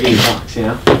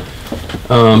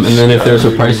 And then if there's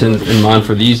a price in mind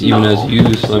for these, even as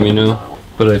used, let me know.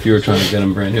 But if you were trying to get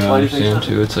them brand new, I understand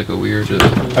too. It's like a weird.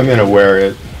 I'm gonna wear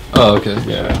it. Oh, okay.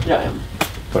 Yeah.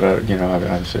 But you know,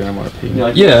 obviously I don't want to pay.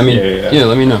 Yeah, I mean, yeah.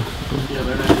 Let me know.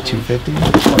 250.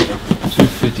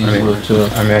 250 is a little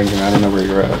tough. I mean, I don't know where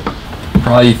you're at.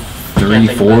 Probably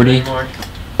 340.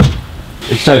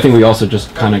 It's the type of thing we also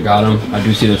just kind of got them. I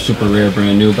do see they're super rare,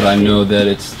 brand new, but I know that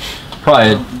it's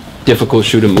probably a difficult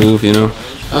shoe to move, you know.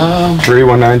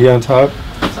 190 on top.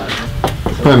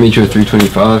 Probably meet you at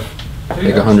 325.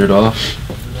 Take 100 off.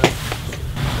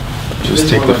 Just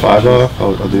take the 5 off.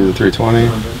 I'll do the 320.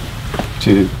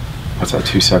 What's that?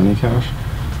 270 cash.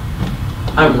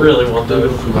 I really want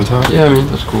those. On top? Yeah, I mean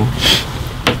that's cool.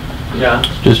 Yeah.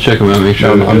 Just check them out. Make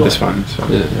sure. No, I'm just fine. So,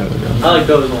 yeah. I like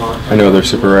those a lot. I know they're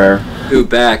super rare. Who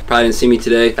back? Probably didn't see me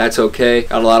today. That's okay.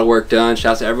 Got a lot of work done.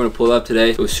 Shouts to everyone who pulled up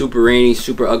today. It was super rainy,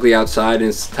 super ugly outside, and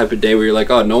it's the type of day where you're like,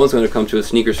 oh, no one's going to come to a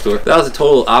sneaker store. That was the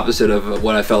total opposite of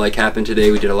what I felt like happened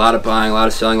today. We did a lot of buying, a lot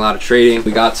of selling, a lot of trading.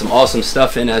 We got some awesome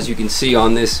stuff in, as you can see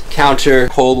on this counter.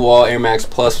 Caldwell Air Max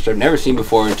Plus, which I've never seen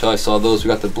before until I saw those. We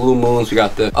got the Blue Moons. We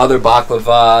got the other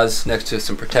Baklavas next to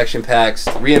some protection packs.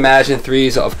 Reimagine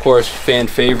 3s, of course, fan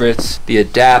favorites. The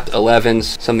Adapt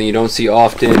 11s, something you don't see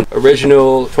often.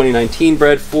 Original 2019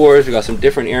 Bred 4s. We got some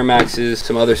different Air Maxes,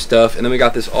 some other stuff, and then we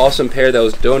got this awesome pair that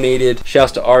was donated.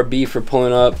 Shouts to RB for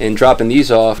pulling up and dropping these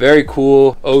off. Very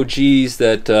cool OGs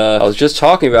that I was just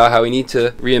talking about how we need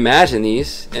to reimagine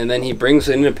these, and then he brings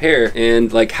in a pair.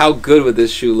 And like, how good would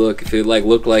this shoe look if it like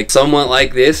looked like somewhat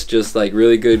like this, just like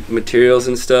really good materials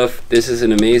and stuff. This is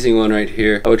an amazing one right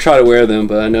here. I would try to wear them,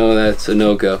 but I know that's a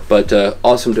no-go. But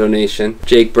awesome donation.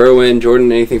 Jake Berwin,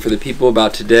 Jordan, anything for the people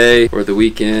about today or the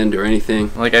weekend or anything?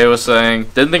 Like I was saying,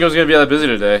 didn't think it was gonna be that busy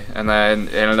today, and then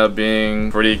it ended up being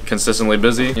pretty consistently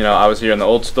busy. You know, I was here in the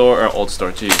old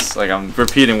store, geez, like I'm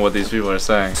repeating what these people are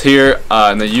saying. It's here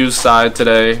in the used side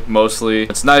today, mostly.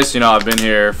 It's nice, you know, I've been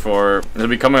here for, it'll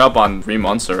be coming up on 3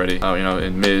 months already, you know,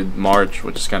 in mid-March,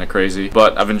 which is kind of crazy.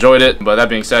 But I've enjoyed it, but that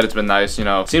being said, it's been nice, you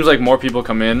know. It seems like more people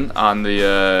come in on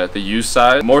the used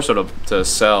side, more sort of to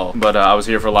sell, but I was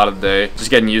here for a lot of the day, just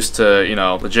getting used to, you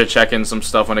know, legit checking some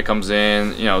stuff when it comes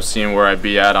in, you know, seeing where I'd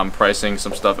be at on pricing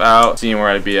some stuff out, seeing where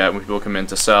I'd be at when people come in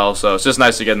to sell. So it's just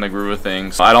nice to get in the groove of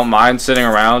things. I don't mind sitting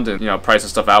around and, you know, pricing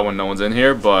stuff out when no one's in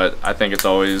here, but I think it's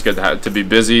always good to be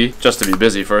busy, just to be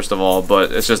busy first of all,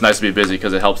 but it's just nice to be busy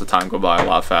because it helps the time go by a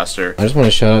lot faster. I just want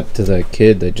to shout out to that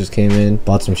kid that just came in,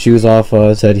 bought some shoes off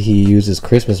us, said he uses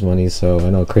Christmas money, so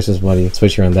I know Christmas money,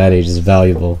 especially around that age, is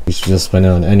valuable. You should just spend it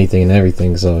on anything and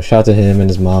everything, so shout out to him and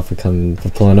his mom for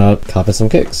pulling up, copping some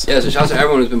kicks. Yeah, so shout out to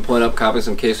everyone who's been pulling up, copping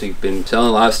some kicks. We've been selling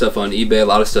a lot of stuff on eBay, a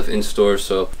lot of stuff in stores,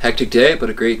 so hectic day, but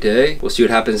a great day. We'll see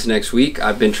what happens next week.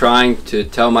 I've been trying to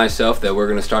tell myself that we're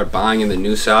gonna start buying in the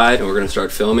new side and we're gonna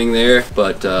start filming there,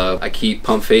 but I keep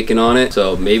pump faking on it,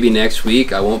 so maybe next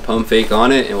week I won't pump fake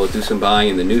on it and we'll do some buying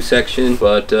in the new section.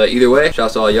 But either way,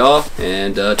 shouts to all y'all,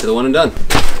 and to the one and done.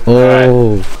 Oh.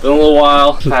 Right. Been a little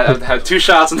while. I've had 2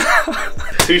 shots now.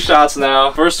 2 shots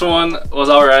now. First one was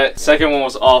alright. Second one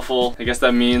was awful. I guess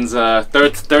that means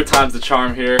third time's the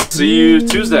charm here. See you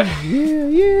Tuesday.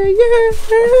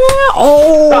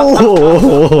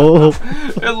 Oh.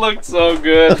 It looked so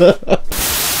good.